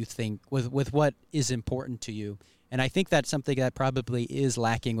what you think, with what is important to you. And I think that's something that probably is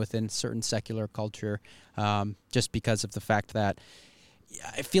lacking within certain secular culture, just because of the fact that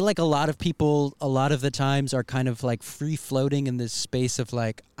I feel like a lot of people, a lot of the times, are kind of like free floating in this space of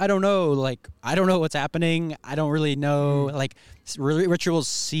like, I don't know what's happening. I don't really know. Like rituals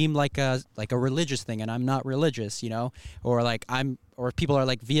seem like a religious thing, and I'm not religious, or people are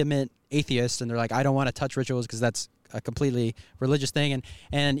like vehement atheists, and they're like, I don't want to touch rituals because that's a completely religious thing.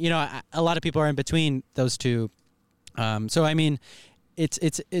 And a lot of people are in between those two. So I mean,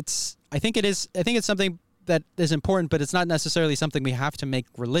 it's I think it's something that is important, but it's not necessarily something we have to make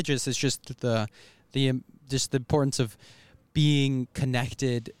religious. It's just the importance of being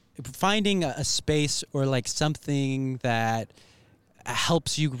connected, finding a space or like something that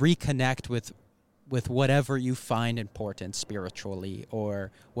helps you reconnect with whatever you find important spiritually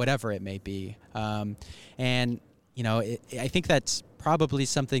or whatever it may be. And, you know, I think that's probably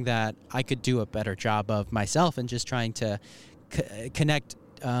something that I could do a better job of myself, and just trying to connect,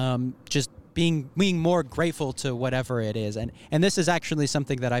 just being more grateful to whatever it is. And this is actually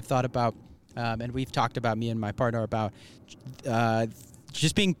something that I've thought about, and we've talked about, me and my partner, about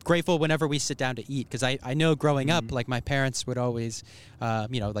just being grateful whenever we sit down to eat. Because I know growing up, like, my parents would always,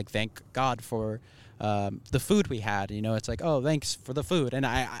 like, thank God for the food we had. You know, it's like, oh, thanks for the food. And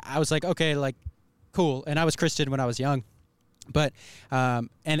I was like, okay, like, cool. And I was Christian when I was young. But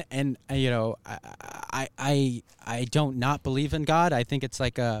and you know, I don't not believe in God. I think it's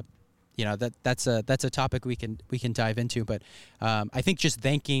like a, you know, that's a topic we can dive into. But I think just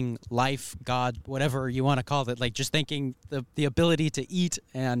thanking life, God, whatever you want to call it, like just thanking the ability to eat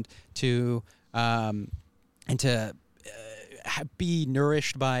and to be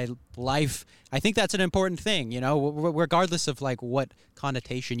nourished by life. I think that's an important thing, you know, regardless of like what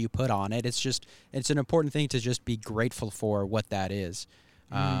connotation you put on it. It's an important thing to just be grateful for what that is.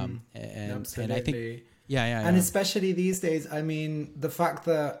 And I think, yeah. And especially these days, I mean, the fact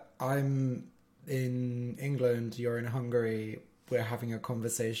that I'm in England, you're in Hungary, we're having a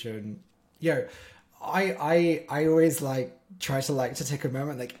conversation. I always like try to take a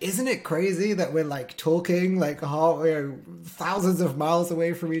moment, like, isn't it crazy that we're like talking like thousands of miles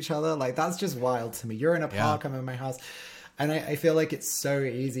away from each other? Like, that's just wild to me. You're in a park, I'm in my house, and I feel like it's so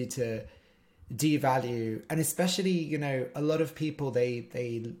easy to devalue, and especially, you know, a lot of people they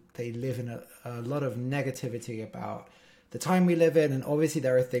live in a lot of negativity about the time we live in, and obviously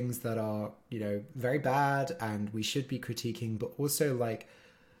there are things that are, you know, very bad and we should be critiquing, but also, like,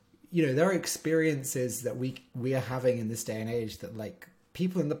 you know, there are experiences that we are having in this day and age that, like,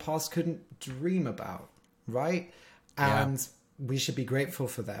 people in the past couldn't dream about, right? And we should be grateful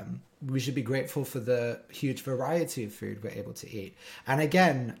for them. We should be grateful for the huge variety of food we're able to eat. And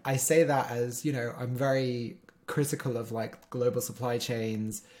again, I say that as, you know, I'm very critical of like global supply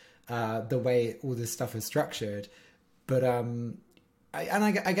chains, the way all this stuff is structured. But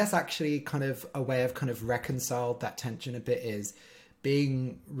I guess actually kind of a way of kind of reconciled that tension a bit is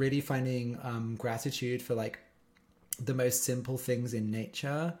finding gratitude for like the most simple things in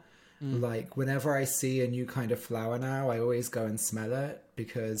nature. Like, whenever I see a new kind of flower now, I always go and smell it,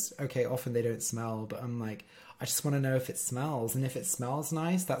 because often they don't smell, but I'm like, I just want to know if it smells, and if it smells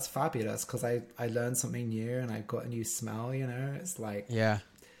nice, that's fabulous, because I learned something new and I've got a new smell, you know. It's like,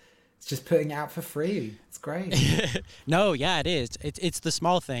 it's just putting it out for free. It's great. No, yeah, it is. It's the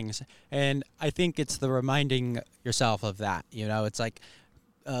small things. And I think it's the reminding yourself of that. You know, it's like,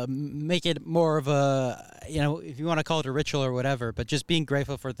 make it more of a, you know, if you want to call it a ritual or whatever, but just being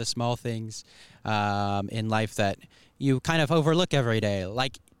grateful for the small things in life that you kind of overlook every day,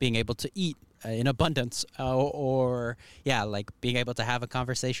 like being able to eat in abundance, or like being able to have a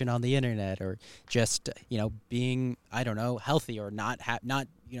conversation on the internet, or just, you know, being, I don't know, healthy, or not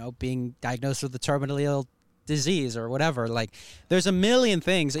you know, being diagnosed with a terminally ill disease or whatever. Like, there's a million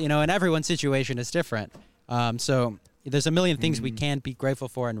things, you know, and everyone's situation is different. So there's a million things we can be grateful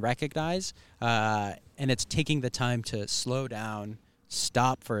for and recognize. And it's taking the time to slow down,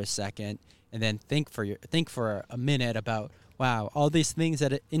 stop for a second, and then think for a minute about, wow, all these things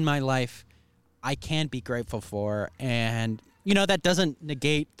that in my life I can be grateful for. And, you know, that doesn't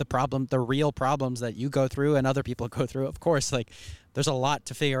negate the real problems that you go through and other people go through. Of course, like, there's a lot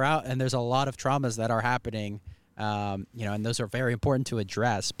to figure out, and there's a lot of traumas that are happening, you know, and those are very important to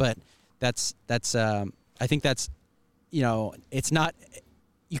address. But that's I think that's, you know, it's not,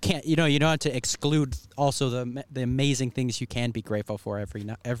 you can't, you know, you don't have to exclude also the amazing things you can be grateful for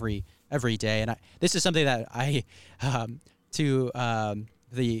every day. And this is something that I, to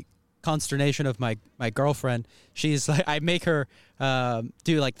the consternation of my girlfriend, she's like, I make her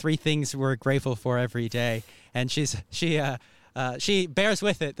do like 3 things we're grateful for every day, and she bears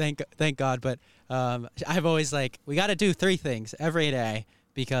with it, thank God. But I've always like, we got to do 3 things every day,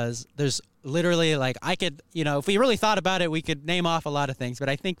 because there's literally, like, I could, you know, if we really thought about it, we could name off a lot of things, but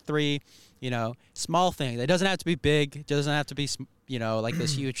I think 3, you know, small things. It doesn't have to be big. It doesn't have to be, you know, like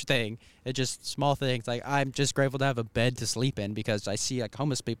this huge thing. It's just small things. Like, I'm just grateful to have a bed to sleep in, because I see like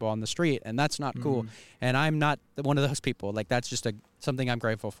homeless people on the street, and that's not cool. And I'm not one of those people. Like, that's just something I'm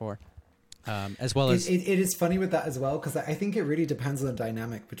grateful for. As well as it is funny with that as well, because I think it really depends on the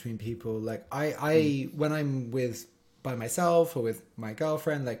dynamic between people. Like, I when I'm with by myself or with my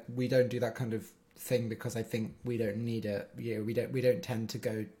girlfriend, like we don't do that kind of thing because I think we don't need it. You know, we don't tend to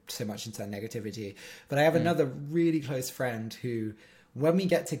go so much into that negativity. But I have another really close friend who, when we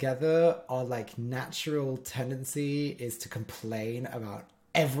get together, our like natural tendency is to complain about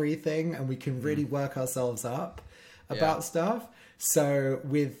everything, and we can really work ourselves up about stuff. So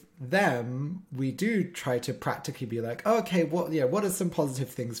with them, we do try to practically be like, oh, okay, what are some positive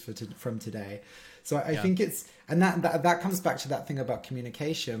things from today? So I think it's, and that comes back to that thing about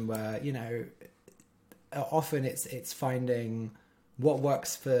communication, where, you know, often it's finding what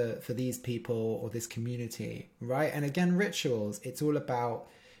works for these people or this community, right? And again, rituals, it's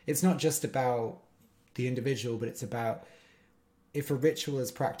not just about the individual, but it's about, if a ritual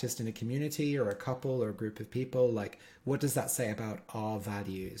is practiced in a community or a couple or a group of people, like, what does that say about our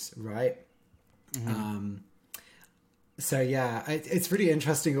values, right? So yeah, it's really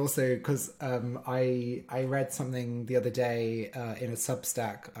interesting also because I read something the other day in a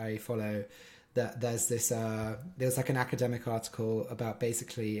Substack I follow, that there's like an academic article about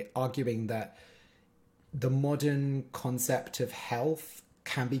basically arguing that the modern concept of health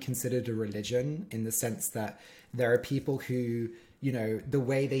can be considered a religion, in the sense that there are people who, you know, the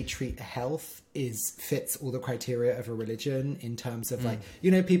way they treat health fits all the criteria of a religion, in terms of like, you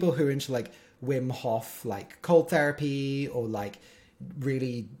know, people who are into like Wim Hof, like cold therapy, or like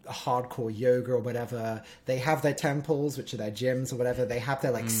really hardcore yoga or whatever. They have their temples, which are their gyms or whatever. They have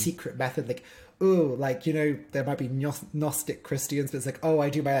their like secret method, like, oh, like, you know, there might be Gnostic Christians, but it's like, oh, I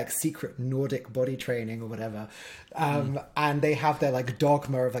do my like secret Nordic body training or whatever. And they have their like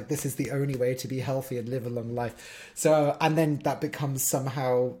dogma of like, this is the only way to be healthy and live a long life. So, and then that becomes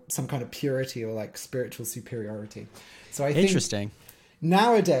somehow some kind of purity or like spiritual superiority. So I think Interesting.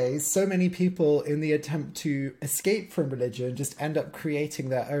 Nowadays, so many people, in the attempt to escape from religion, just end up creating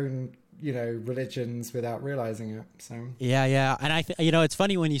their own, you know, religions without realizing it. So Yeah. And you know, it's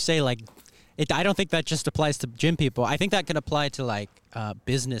funny when you say like, I don't think that just applies to gym people. I think that can apply to like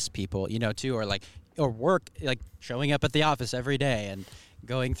business people, you know, too, or work, like showing up at the office every day and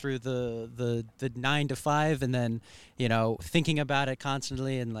going through the 9 to 5, and then, you know, thinking about it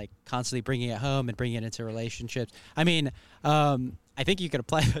constantly, and like constantly bringing it home and bringing it into relationships. I mean, I think you could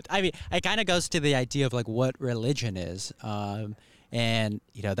apply it. I mean, it kind of goes to the idea of like what religion is. And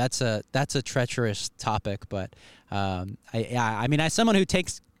you know, that's a treacherous topic, but I mean, as someone who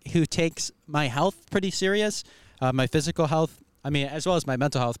takes my health pretty serious, my physical health, I mean, as well as my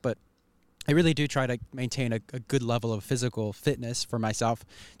mental health, but I really do try to maintain a good level of physical fitness for myself,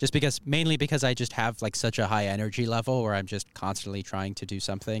 mainly because I just have like such a high energy level where I'm just constantly trying to do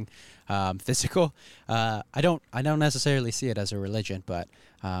something physical. I don't necessarily see it as a religion, but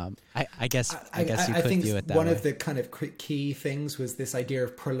I guess you could view it that way. One of the kind of key things was this idea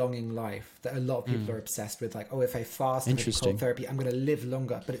of prolonging life, that a lot of people are obsessed with, like, oh, if I fast and do cold therapy, I'm going to live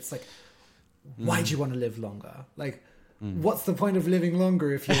longer. But it's like, why do you want to live longer? Like, what's the point of living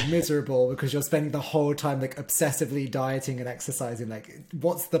longer if you're miserable because you're spending the whole time like obsessively dieting and exercising? Like,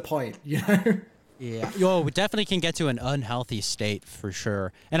 what's the point, you know? Yeah, well, we definitely can get to an unhealthy state for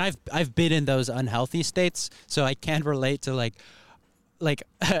sure, and I've been in those unhealthy states, so I can relate to like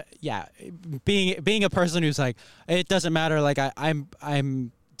yeah, being a person who's like, it doesn't matter, like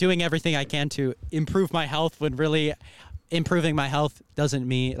I'm doing everything I can to improve my health, when really improving my health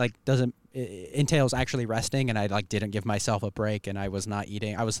doesn't entails actually resting, and I like didn't give myself a break, and I was not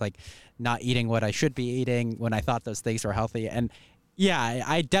eating what I should be eating when I thought those things were healthy. And yeah,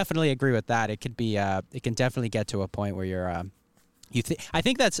 I definitely agree with that. It could be it can definitely get to a point where you're I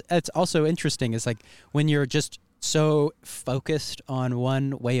think that's also interesting, is like when you're just so focused on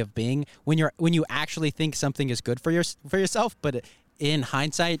one way of being, when you actually think something is good for yourself, but in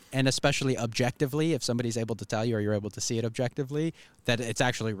hindsight, and especially objectively, if somebody's able to tell you, or you're able to see it objectively, that it's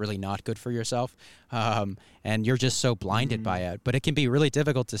actually really not good for yourself, and you're just so blinded by it. But it can be really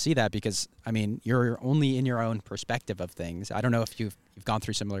difficult to see that, because, I mean, you're only in your own perspective of things. I don't know if you've gone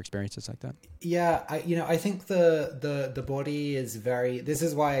through similar experiences like that. Yeah, I think the body is this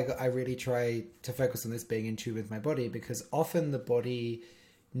is why I really try to focus on this being in tune with my body, because often the body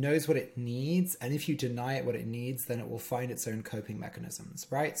knows what it needs, and if you deny it what it needs, then it will find its own coping mechanisms,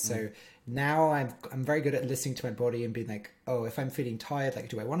 right? So now I'm very good at listening to my body and being like, oh, if I'm feeling tired, like,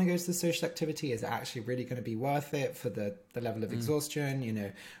 do I want to go to the social activity? Is it actually really going to be worth it for the level of exhaustion? You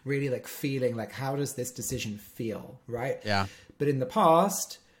know, really like feeling like, how does this decision feel, right? Yeah. But in the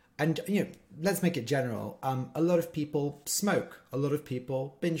past, and, you know, let's make it general, a lot of people smoke, a lot of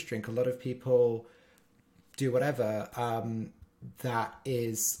people binge drink, a lot of people do whatever, that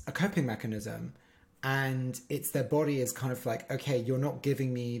is a coping mechanism. And it's their body is kind of like, okay, you're not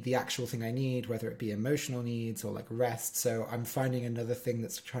giving me the actual thing I need, whether it be emotional needs or like rest. So I'm finding another thing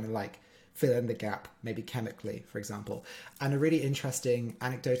that's trying to like fill in the gap, maybe chemically, for example. And a really interesting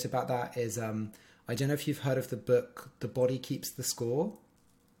anecdote about that is, I don't know if you've heard of the book, The Body Keeps the Score.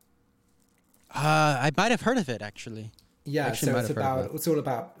 I might have heard of it, actually. Yeah, so it's all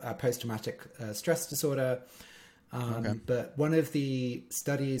about post-traumatic stress disorder. Okay. But one of the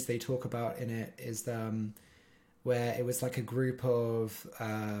studies they talk about in it is where it was like a group of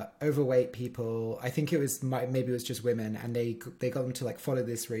overweight people. I think maybe it was just women, and they got them to like follow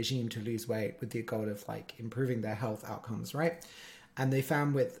this regime to lose weight with the goal of like improving their health outcomes, right? And they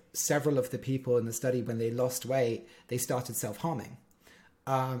found with several of the people in the study, when they lost weight, they started self-harming.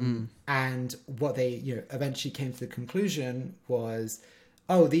 And what they eventually came to the conclusion was,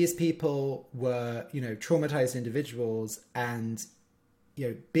 oh, these people were, traumatized individuals, and,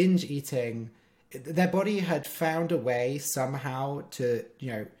 binge eating, their body had found a way somehow to,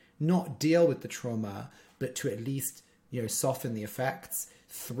 not deal with the trauma, but to at least, soften the effects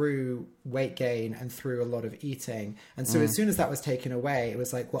through weight gain and through a lot of eating. And so as soon as that was taken away, it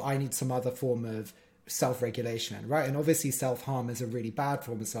was like, well, I need some other form of self-regulation, right? And obviously self-harm is a really bad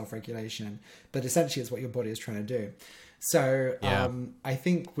form of self-regulation, but essentially it's what your body is trying to do. So I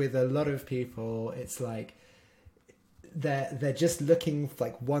think with a lot of people, it's like they're just looking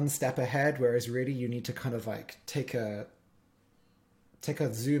like one step ahead, whereas really you need to kind of like take a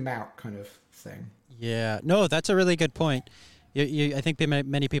zoom out kind of thing. Yeah, no, that's a really good point. I think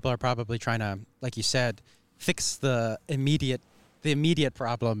many people are probably trying to, like you said, fix the immediate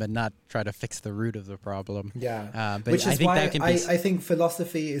problem and not try to fix the root of the problem. Yeah, but which is why I think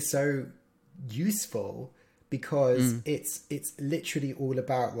philosophy is so useful. Because it's literally all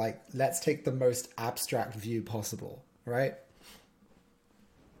about like, let's take the most abstract view possible, right?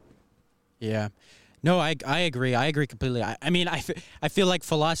 Yeah. No, I agree. I agree completely. I mean, I feel like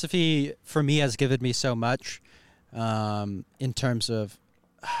philosophy for me has given me so much in terms of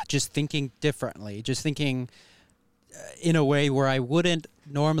just thinking differently, just thinking in a way where I wouldn't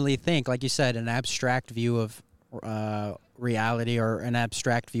normally think, like you said, an abstract view of reality or an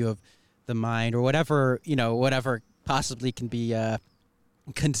abstract view of the mind or whatever possibly can be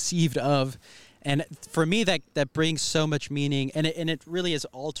conceived of. And for me, that brings so much meaning, and it really has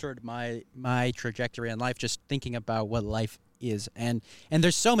altered my trajectory in life, just thinking about what life is. And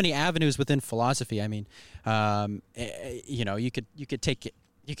there's so many avenues within philosophy. I mean, you could take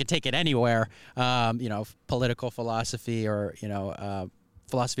it anywhere. Political philosophy, or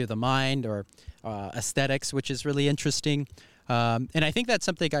philosophy of the mind, or aesthetics, which is really interesting. And I think that's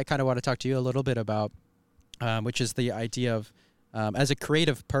something I kind of want to talk to you a little bit about, which is the idea of, as a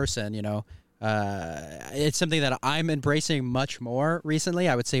creative person, it's something that I'm embracing much more recently.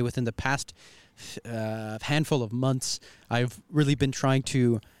 I would say within the past handful of months, I've really been trying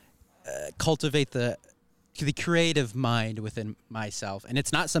to cultivate the creative mind within myself. And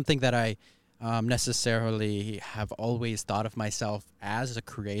it's not something that I necessarily have always thought of myself as a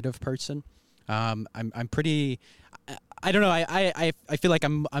creative person. I'm pretty... I don't know. I feel like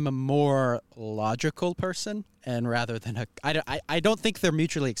I'm a more logical person, and rather than I don't think they're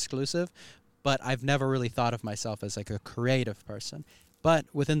mutually exclusive, but I've never really thought of myself as like a creative person. But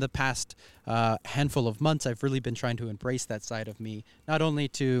within the past handful of months, I've really been trying to embrace that side of me, not only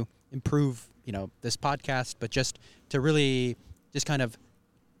to improve, this podcast, but just to really just kind of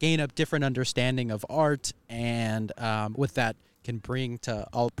gain a different understanding of art, and what that can bring to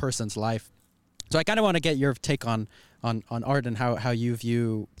all person's life. So I kind of want to get your take on art and how you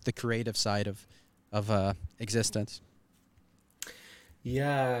view the creative side of existence.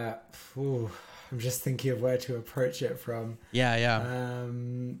 Yeah. Ooh, I'm just thinking of where to approach it from. Yeah.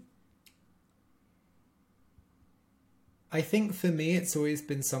 I think for me, it's always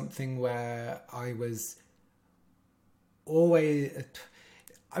been something where I was always...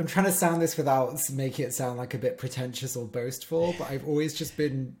 I'm trying to sound this without making it sound like a bit pretentious or boastful, but I've always just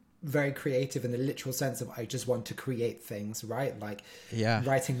been very creative in the literal sense of I just want to create things, right? Like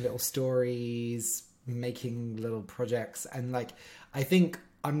writing little stories, making little projects. And like, I think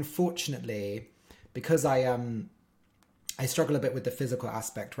unfortunately, because I struggle a bit with the physical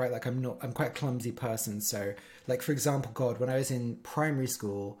aspect, right? Like I'm quite a clumsy person. So like, for example, God, when I was in primary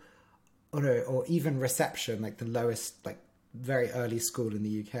school or even reception, like the lowest, like very early school in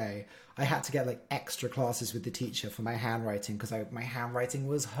the UK, I had to get like extra classes with the teacher for my handwriting because my handwriting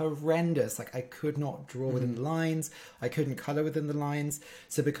was horrendous. Like I could not draw within the lines. I couldn't color within the lines.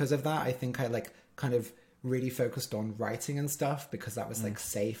 So because of that, I think I like kind of really focused on writing and stuff because that was like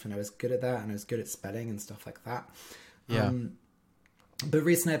safe and I was good at that and I was good at spelling and stuff like that. Yeah. But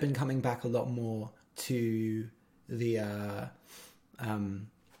recently I've been coming back a lot more to the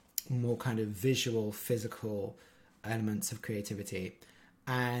more kind of visual, physical elements of creativity.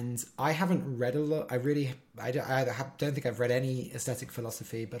 And I haven't read a lot. I don't think I've read any aesthetic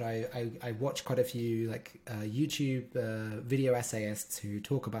philosophy, but I watch quite a few like YouTube video essayists who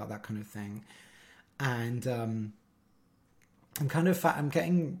talk about that kind of thing. And I'm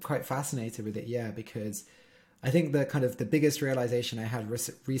getting quite fascinated with it, yeah, because I think the biggest realization I had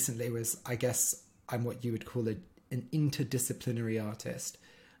recently was, I guess I'm what you would call an interdisciplinary artist,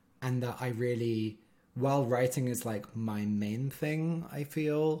 and that I really, while writing is like my main thing, I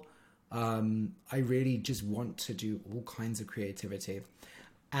feel, I really just want to do all kinds of creativity,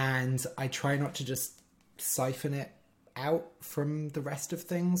 and I try not to just siphon it out from the rest of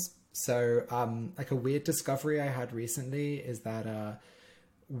things. So, like a weird discovery I had recently is that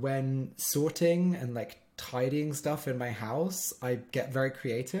when sorting and like tidying stuff in my house, I get very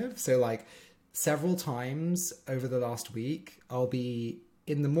creative. So like several times over the last week, I'll be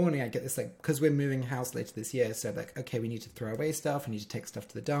in the morning, I get this like, because we're moving house later this year. So like, okay, we need to throw away stuff. We need to take stuff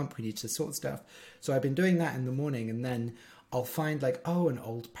to the dump. We need to sort stuff. So I've been doing that in the morning, and then I'll find like, oh, an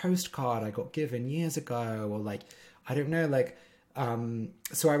old postcard I got given years ago, or like, I don't know, like,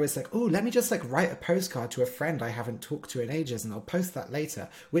 so I was like, oh, let me just like write a postcard to a friend I haven't talked to in ages, and I'll post that later,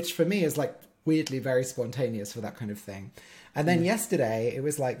 which for me is like weirdly very spontaneous for that kind of thing. And then yesterday it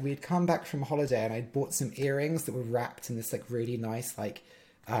was like we'd come back from holiday and I'd bought some earrings that were wrapped in this like really nice like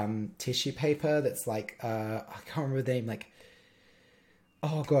tissue paper that's like I can't remember the name, like,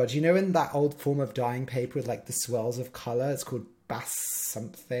 oh god, you know, in that old form of dyeing paper with like the swirls of color, it's called Bass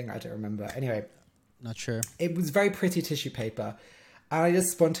something, I don't remember. Anyway, not sure. It was very pretty tissue paper. And I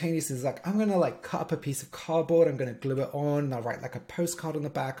just spontaneously was like, I'm going to like cut up a piece of cardboard. I'm going to glue it on, and I'll write like a postcard on the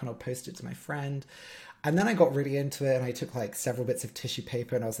back, and I'll post it to my friend. And then I got really into it, and I took like several bits of tissue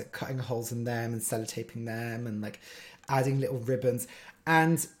paper, and I was like cutting holes in them and sellotaping them and like adding little ribbons.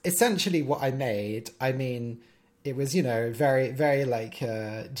 And essentially what I made, I mean, it was, you know, very, very like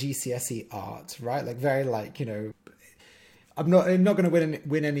GCSE art, right? Like very like, you know, I'm not going to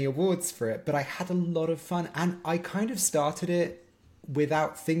win any awards for it, but I had a lot of fun. And I kind of started it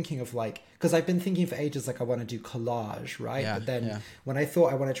without thinking of like, because I've been thinking for ages, like I want to do collage, right? Yeah, but then when I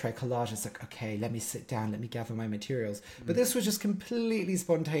thought I want to try collage, it's like, okay, let me sit down, let me gather my materials. But this was just completely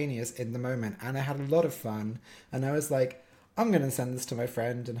spontaneous in the moment, and I had a lot of fun. And I was like, I'm going to send this to my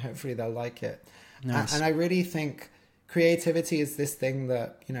friend and hopefully they'll like it. Nice. And I really think creativity is this thing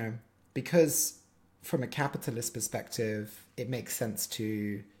that, you know, because from a capitalist perspective, it makes sense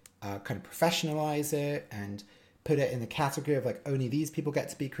to kind of professionalize it and put it in the category of like, only these people get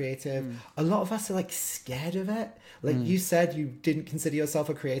to be creative. A lot of us are like scared of it. Like you said, you didn't consider yourself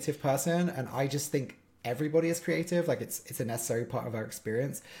a creative person, and I just think everybody is creative. Like it's a necessary part of our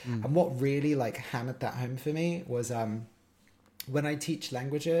experience. And what really like hammered that home for me was when I teach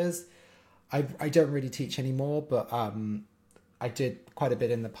languages, I don't really teach anymore, but I did quite a bit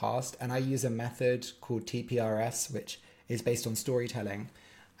in the past, and I use a method called TPRS, which is based on storytelling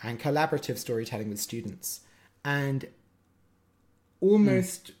and collaborative storytelling with students. And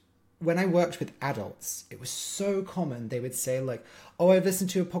almost when I worked with adults, it was so common. They would say like, oh, I've listened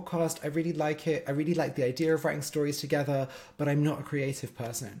to a podcast. I really like it. I really like the idea of writing stories together, but I'm not a creative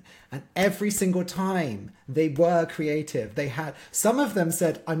person. And every single time they were creative, some of them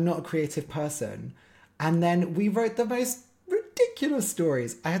said, I'm not a creative person. And then we wrote the most ridiculous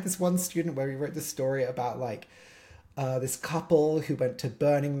stories. I had this one student where we wrote this story about like, this couple who went to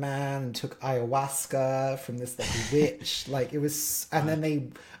Burning Man and took ayahuasca from this like witch. Like it was, and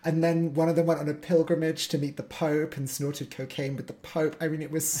then one of them went on a pilgrimage to meet the Pope and snorted cocaine with the Pope. I mean, it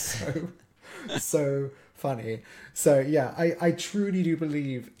was so funny. So yeah, I truly do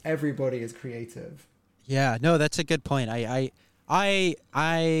believe everybody is creative. Yeah, no, that's a good point. I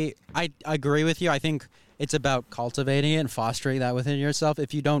agree with you. I think it's about cultivating it and fostering that within yourself.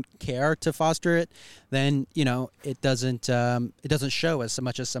 If you don't care to foster it, then, you know, it doesn't show as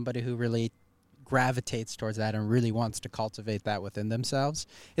much as somebody who really gravitates towards that and really wants to cultivate that within themselves.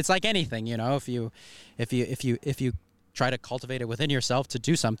 It's like anything, you know, if you try to cultivate it within yourself to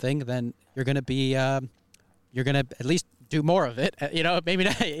do something, then you're going to at least do more of it. You know, maybe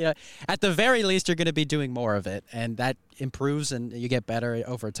not, at the very least, you're going to be doing more of it, and that improves and you get better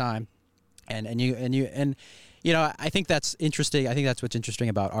over time. And you know, I think that's interesting. I think that's what's interesting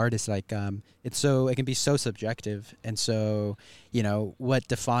about art is like, it can be so subjective. And so, you know, what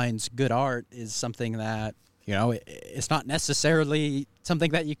defines good art is something that You know, it's not necessarily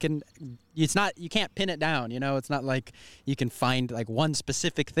something that you can't pin it down. You know, it's not like you can find like one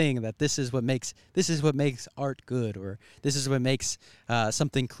specific thing that this is what makes art good, or this is what makes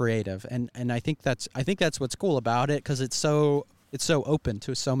something creative. And I think that's what's cool about it, because it's so open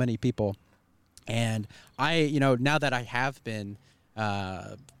to so many people. And now that I have been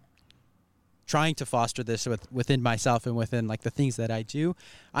trying to foster this within myself and within like the things that I do,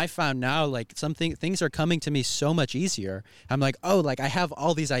 I found now like things are coming to me so much easier. I'm like, oh, like I have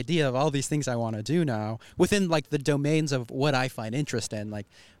all these ideas of all these things I want to do now within like the domains of what I find interest in. Like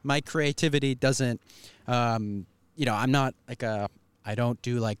my creativity doesn't, I'm not like I don't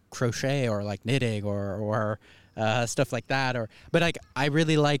do like crochet or like knitting or stuff like that. But like I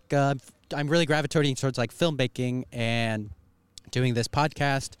really like, I'm really gravitating towards like filmmaking and doing this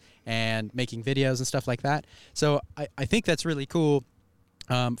podcast and making videos and stuff like that. So I think that's really cool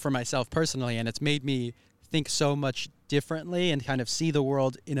for myself personally, and it's made me think so much differently and kind of see the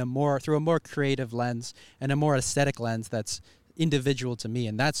world through a more creative lens and a more aesthetic lens that's individual to me.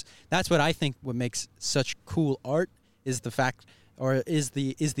 And that's what I think what makes such cool art is the fact, or is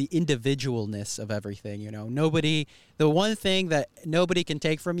the individualness of everything. You know, the one thing that nobody can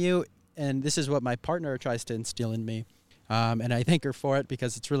take from you, and this is what my partner tries to instill in me, and I thank her for it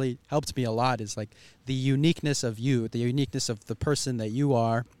because it's really helped me a lot, is like the uniqueness of you, the uniqueness of the person that you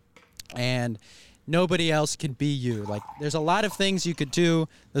are, and nobody else can be you. Like there's a lot of things you could do.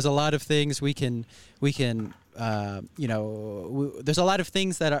 There's a lot of things we can there's a lot of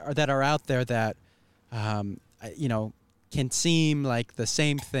things that are out there that, can seem like the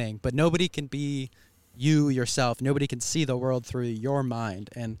same thing, but nobody can be you yourself. Nobody can see the world through your mind.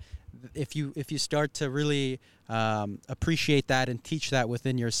 And if you start to really appreciate that and teach that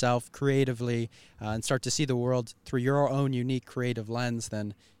within yourself creatively, and start to see the world through your own unique creative lens,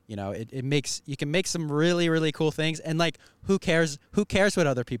 then you can make some really, really cool things. And like, who cares what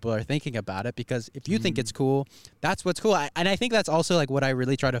other people are thinking about it? Because if you think it's cool, that's what's cool. And I think that's also like what I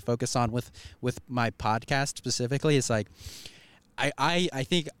really try to focus on with my podcast specifically. It's like, I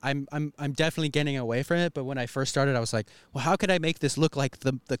think I'm definitely getting away from it. But when I first started, I was like, well, how could I make this look like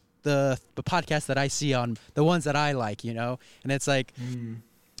the podcast that I see on the ones that I like, you know? And it's like,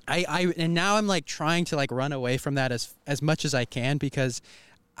 and now I'm like trying to like run away from that as much as I can, because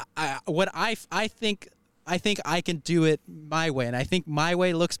I think I can do it my way, and I think my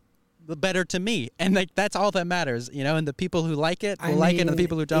way looks better to me, and like that's all that matters, you know. And the people who like it will like it, and the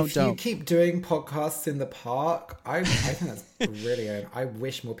people who don't. If you keep doing podcasts in the park, I think that's brilliant. I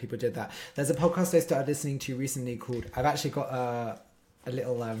wish more people did that. There's a podcast I started listening to recently called. I've actually got a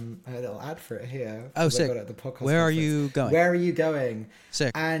little ad for it here. Oh, sick! I got it at the podcast. Where are you going? Where are you going?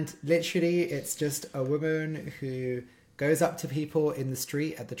 Sick. And literally, it's just a woman who goes up to people in the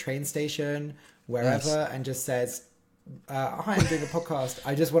street, at the train station, wherever, and just says, hi, I'm doing a podcast.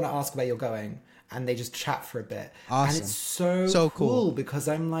 I just want to ask where you're going. And they just chat for a bit. Awesome. And it's so cool because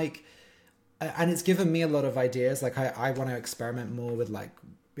I'm like, and it's given me a lot of ideas. Like I want to experiment more with like,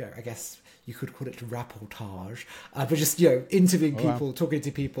 I guess you could call it rapportage, but just, interviewing people, talking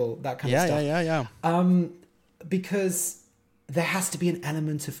to people, that kind of stuff. Yeah. Because there has to be an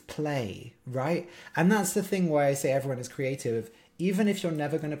element of play, right? And that's the thing why I say everyone is creative. Even if you're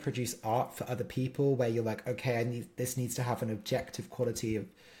never going to produce art for other people, where you're like, okay, this needs to have an objective quality of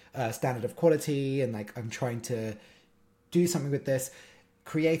standard of quality, and like I'm trying to do something with this.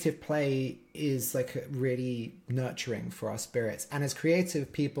 Creative play is like really nurturing for our spirits. And as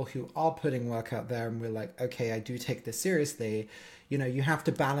creative people who are putting work out there, and we're like, okay, I do take this seriously. You have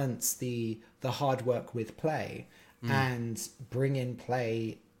to balance the hard work with play. And bring in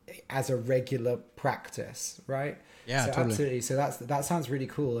play as a regular practice, right? Yeah, so totally. Absolutely. So that sounds really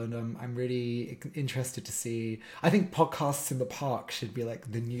cool, and I'm really interested to see. I think podcasts in the park should be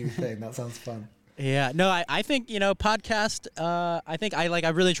like the new thing. That sounds fun. Yeah, no, I think podcast.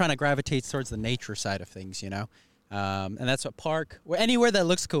 I'm really trying to gravitate towards the nature side of things, and that's what park, anywhere that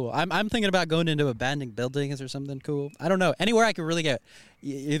looks cool. I'm thinking about going into abandoned buildings or something cool. I don't know, anywhere I can really get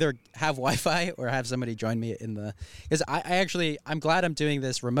either have Wi-Fi or have somebody join me because I'm glad I'm doing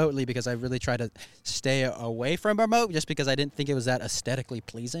this remotely, because I really try to stay away from remote just because I didn't think it was that aesthetically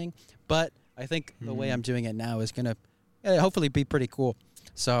pleasing. But I think the way I'm doing it now is gonna hopefully be pretty cool.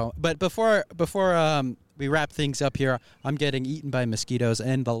 So, but before we wrap things up here, I'm getting eaten by mosquitoes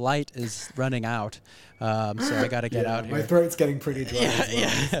and the light is running out. So I got to get out here. My throat's getting pretty dry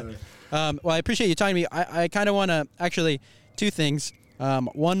as well. So. Well, I appreciate you telling me. I kind of want to actually two things.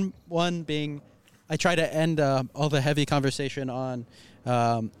 One being, I try to end all the heavy conversation on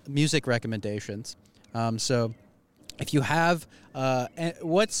music recommendations. So if you have,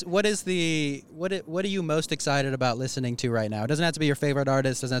 what are you most excited about listening to right now? It doesn't have to be your favorite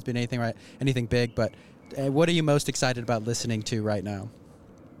artist, doesn't have to be anything big, but what are you most excited about listening to right now?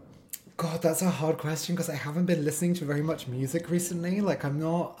 God, that's a hard question because I haven't been listening to very much music recently. Like, I'm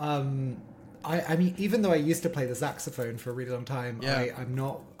not. I mean, even though I used to play the saxophone for a really long time, I'm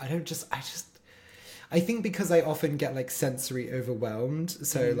not. I think because I often get like sensory overwhelmed.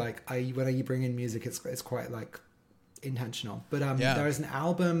 So like when I bring in music, it's quite like intentional. But there's an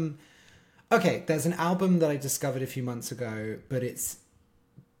album. Okay, there's an album that I discovered a few months ago, but it's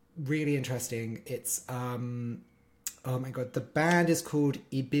really interesting. It's oh my God, the band is called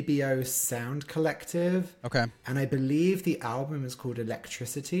Ibibio Sound Collective. Okay. And I believe the album is called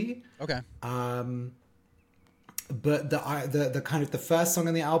Electricity. Okay. But the kind of the first song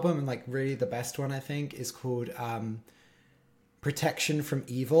on the album, and like really the best one, I think, is called Protection from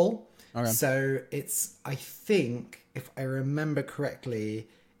Evil. Okay. So it's, I think, if I remember correctly,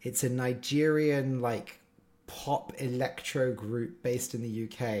 it's a Nigerian like pop electro group based in the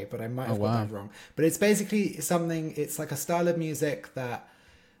UK, but I might have got that wrong. But it's basically it's like a style of music that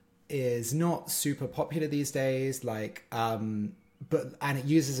is not super popular these days, like and it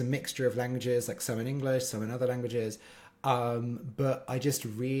uses a mixture of languages, like some in English, some in other languages. But I just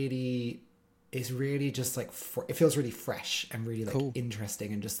really, it's really just like it feels really fresh and really like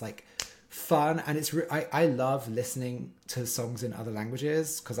interesting and just like fun. And it's I love listening to songs in other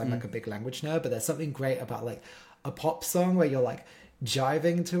languages because I'm like a big language nerd, but there's something great about like a pop song where you're like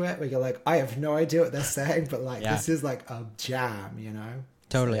jiving to it, where you're like, I have no idea what they're saying, but like this is like a jam, you know?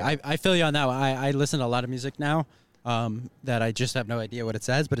 Totally. So, I feel you on that one. I listen to a lot of music now that I just have no idea what it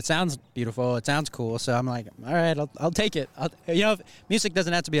says, but it sounds beautiful, it sounds cool, so I'm like, all right, I'll take it. Music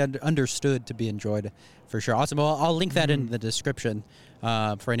doesn't have to be understood to be enjoyed, for sure. Awesome. Well, I'll link that in the description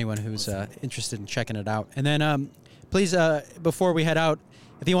for anyone who's interested in checking it out. And then please, before we head out,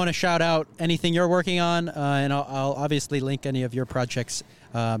 if you want to shout out anything you're working on, and I'll obviously link any of your projects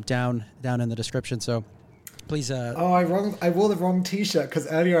down in the description, so please. I wore the wrong T-shirt because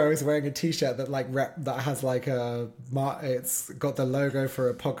earlier I was wearing a T-shirt that that has like it's got the logo for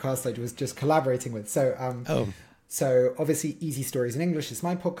a podcast I was just collaborating with. So so obviously Easy Stories in English is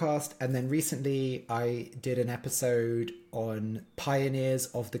my podcast, and then recently I did an episode on Pioneers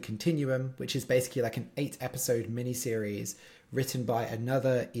of the Continuum, which is basically like an 8-episode miniseries written by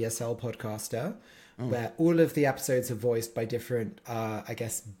another ESL podcaster. Where all of the episodes are voiced by different, I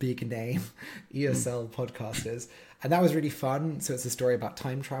guess, big name ESL podcasters. And that was really fun. So it's a story about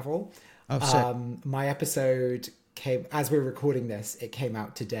time travel. My episode came, as we're recording this, it came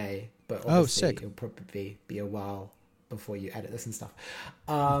out today. But obviously it'll probably be a while before you edit this and stuff.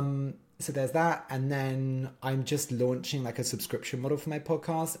 So there's that. And then I'm just launching like a subscription model for my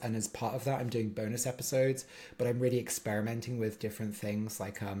podcast. And as part of that, I'm doing bonus episodes. But I'm really experimenting with different things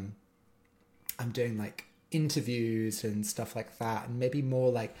like... I'm doing like interviews and stuff like that, and maybe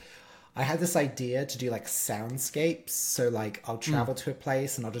more like I had this idea to do like soundscapes. So like I'll travel to a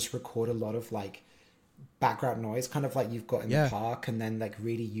place and I'll just record a lot of like background noise, kind of like you've got in the park, and then like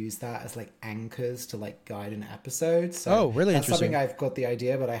really use that as like anchors to like guide an episode. So really that's interesting. something I've got the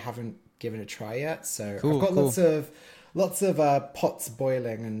idea, but I haven't given it a try yet. So I've got lots of pots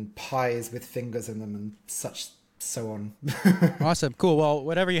boiling and pies with fingers in them and such. So on. Awesome. Cool. Well,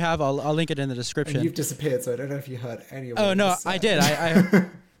 whatever you have, I'll link it in the description. And you've disappeared, so I don't know if you heard any of it. Oh, no, I did.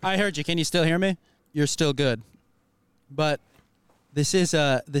 I heard you. Can you still hear me? You're still good. But this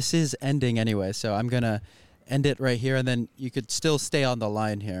is ending anyway, so I'm going to end it right here, and then you could still stay on the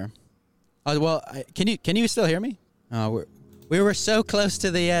line here. Can you still hear me? We were so close to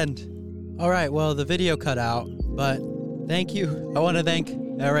the end. All right, well, the video cut out, but thank you. I want to thank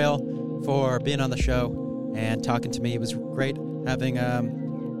Ariel for being on the show and talking to me. It was great having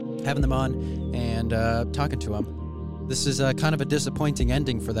them on and talking to them. This is kind of a disappointing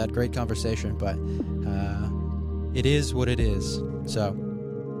ending for that great conversation, but it is what it is. So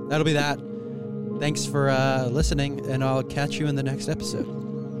that'll be that. Thanks for listening, and I'll catch you in the next episode.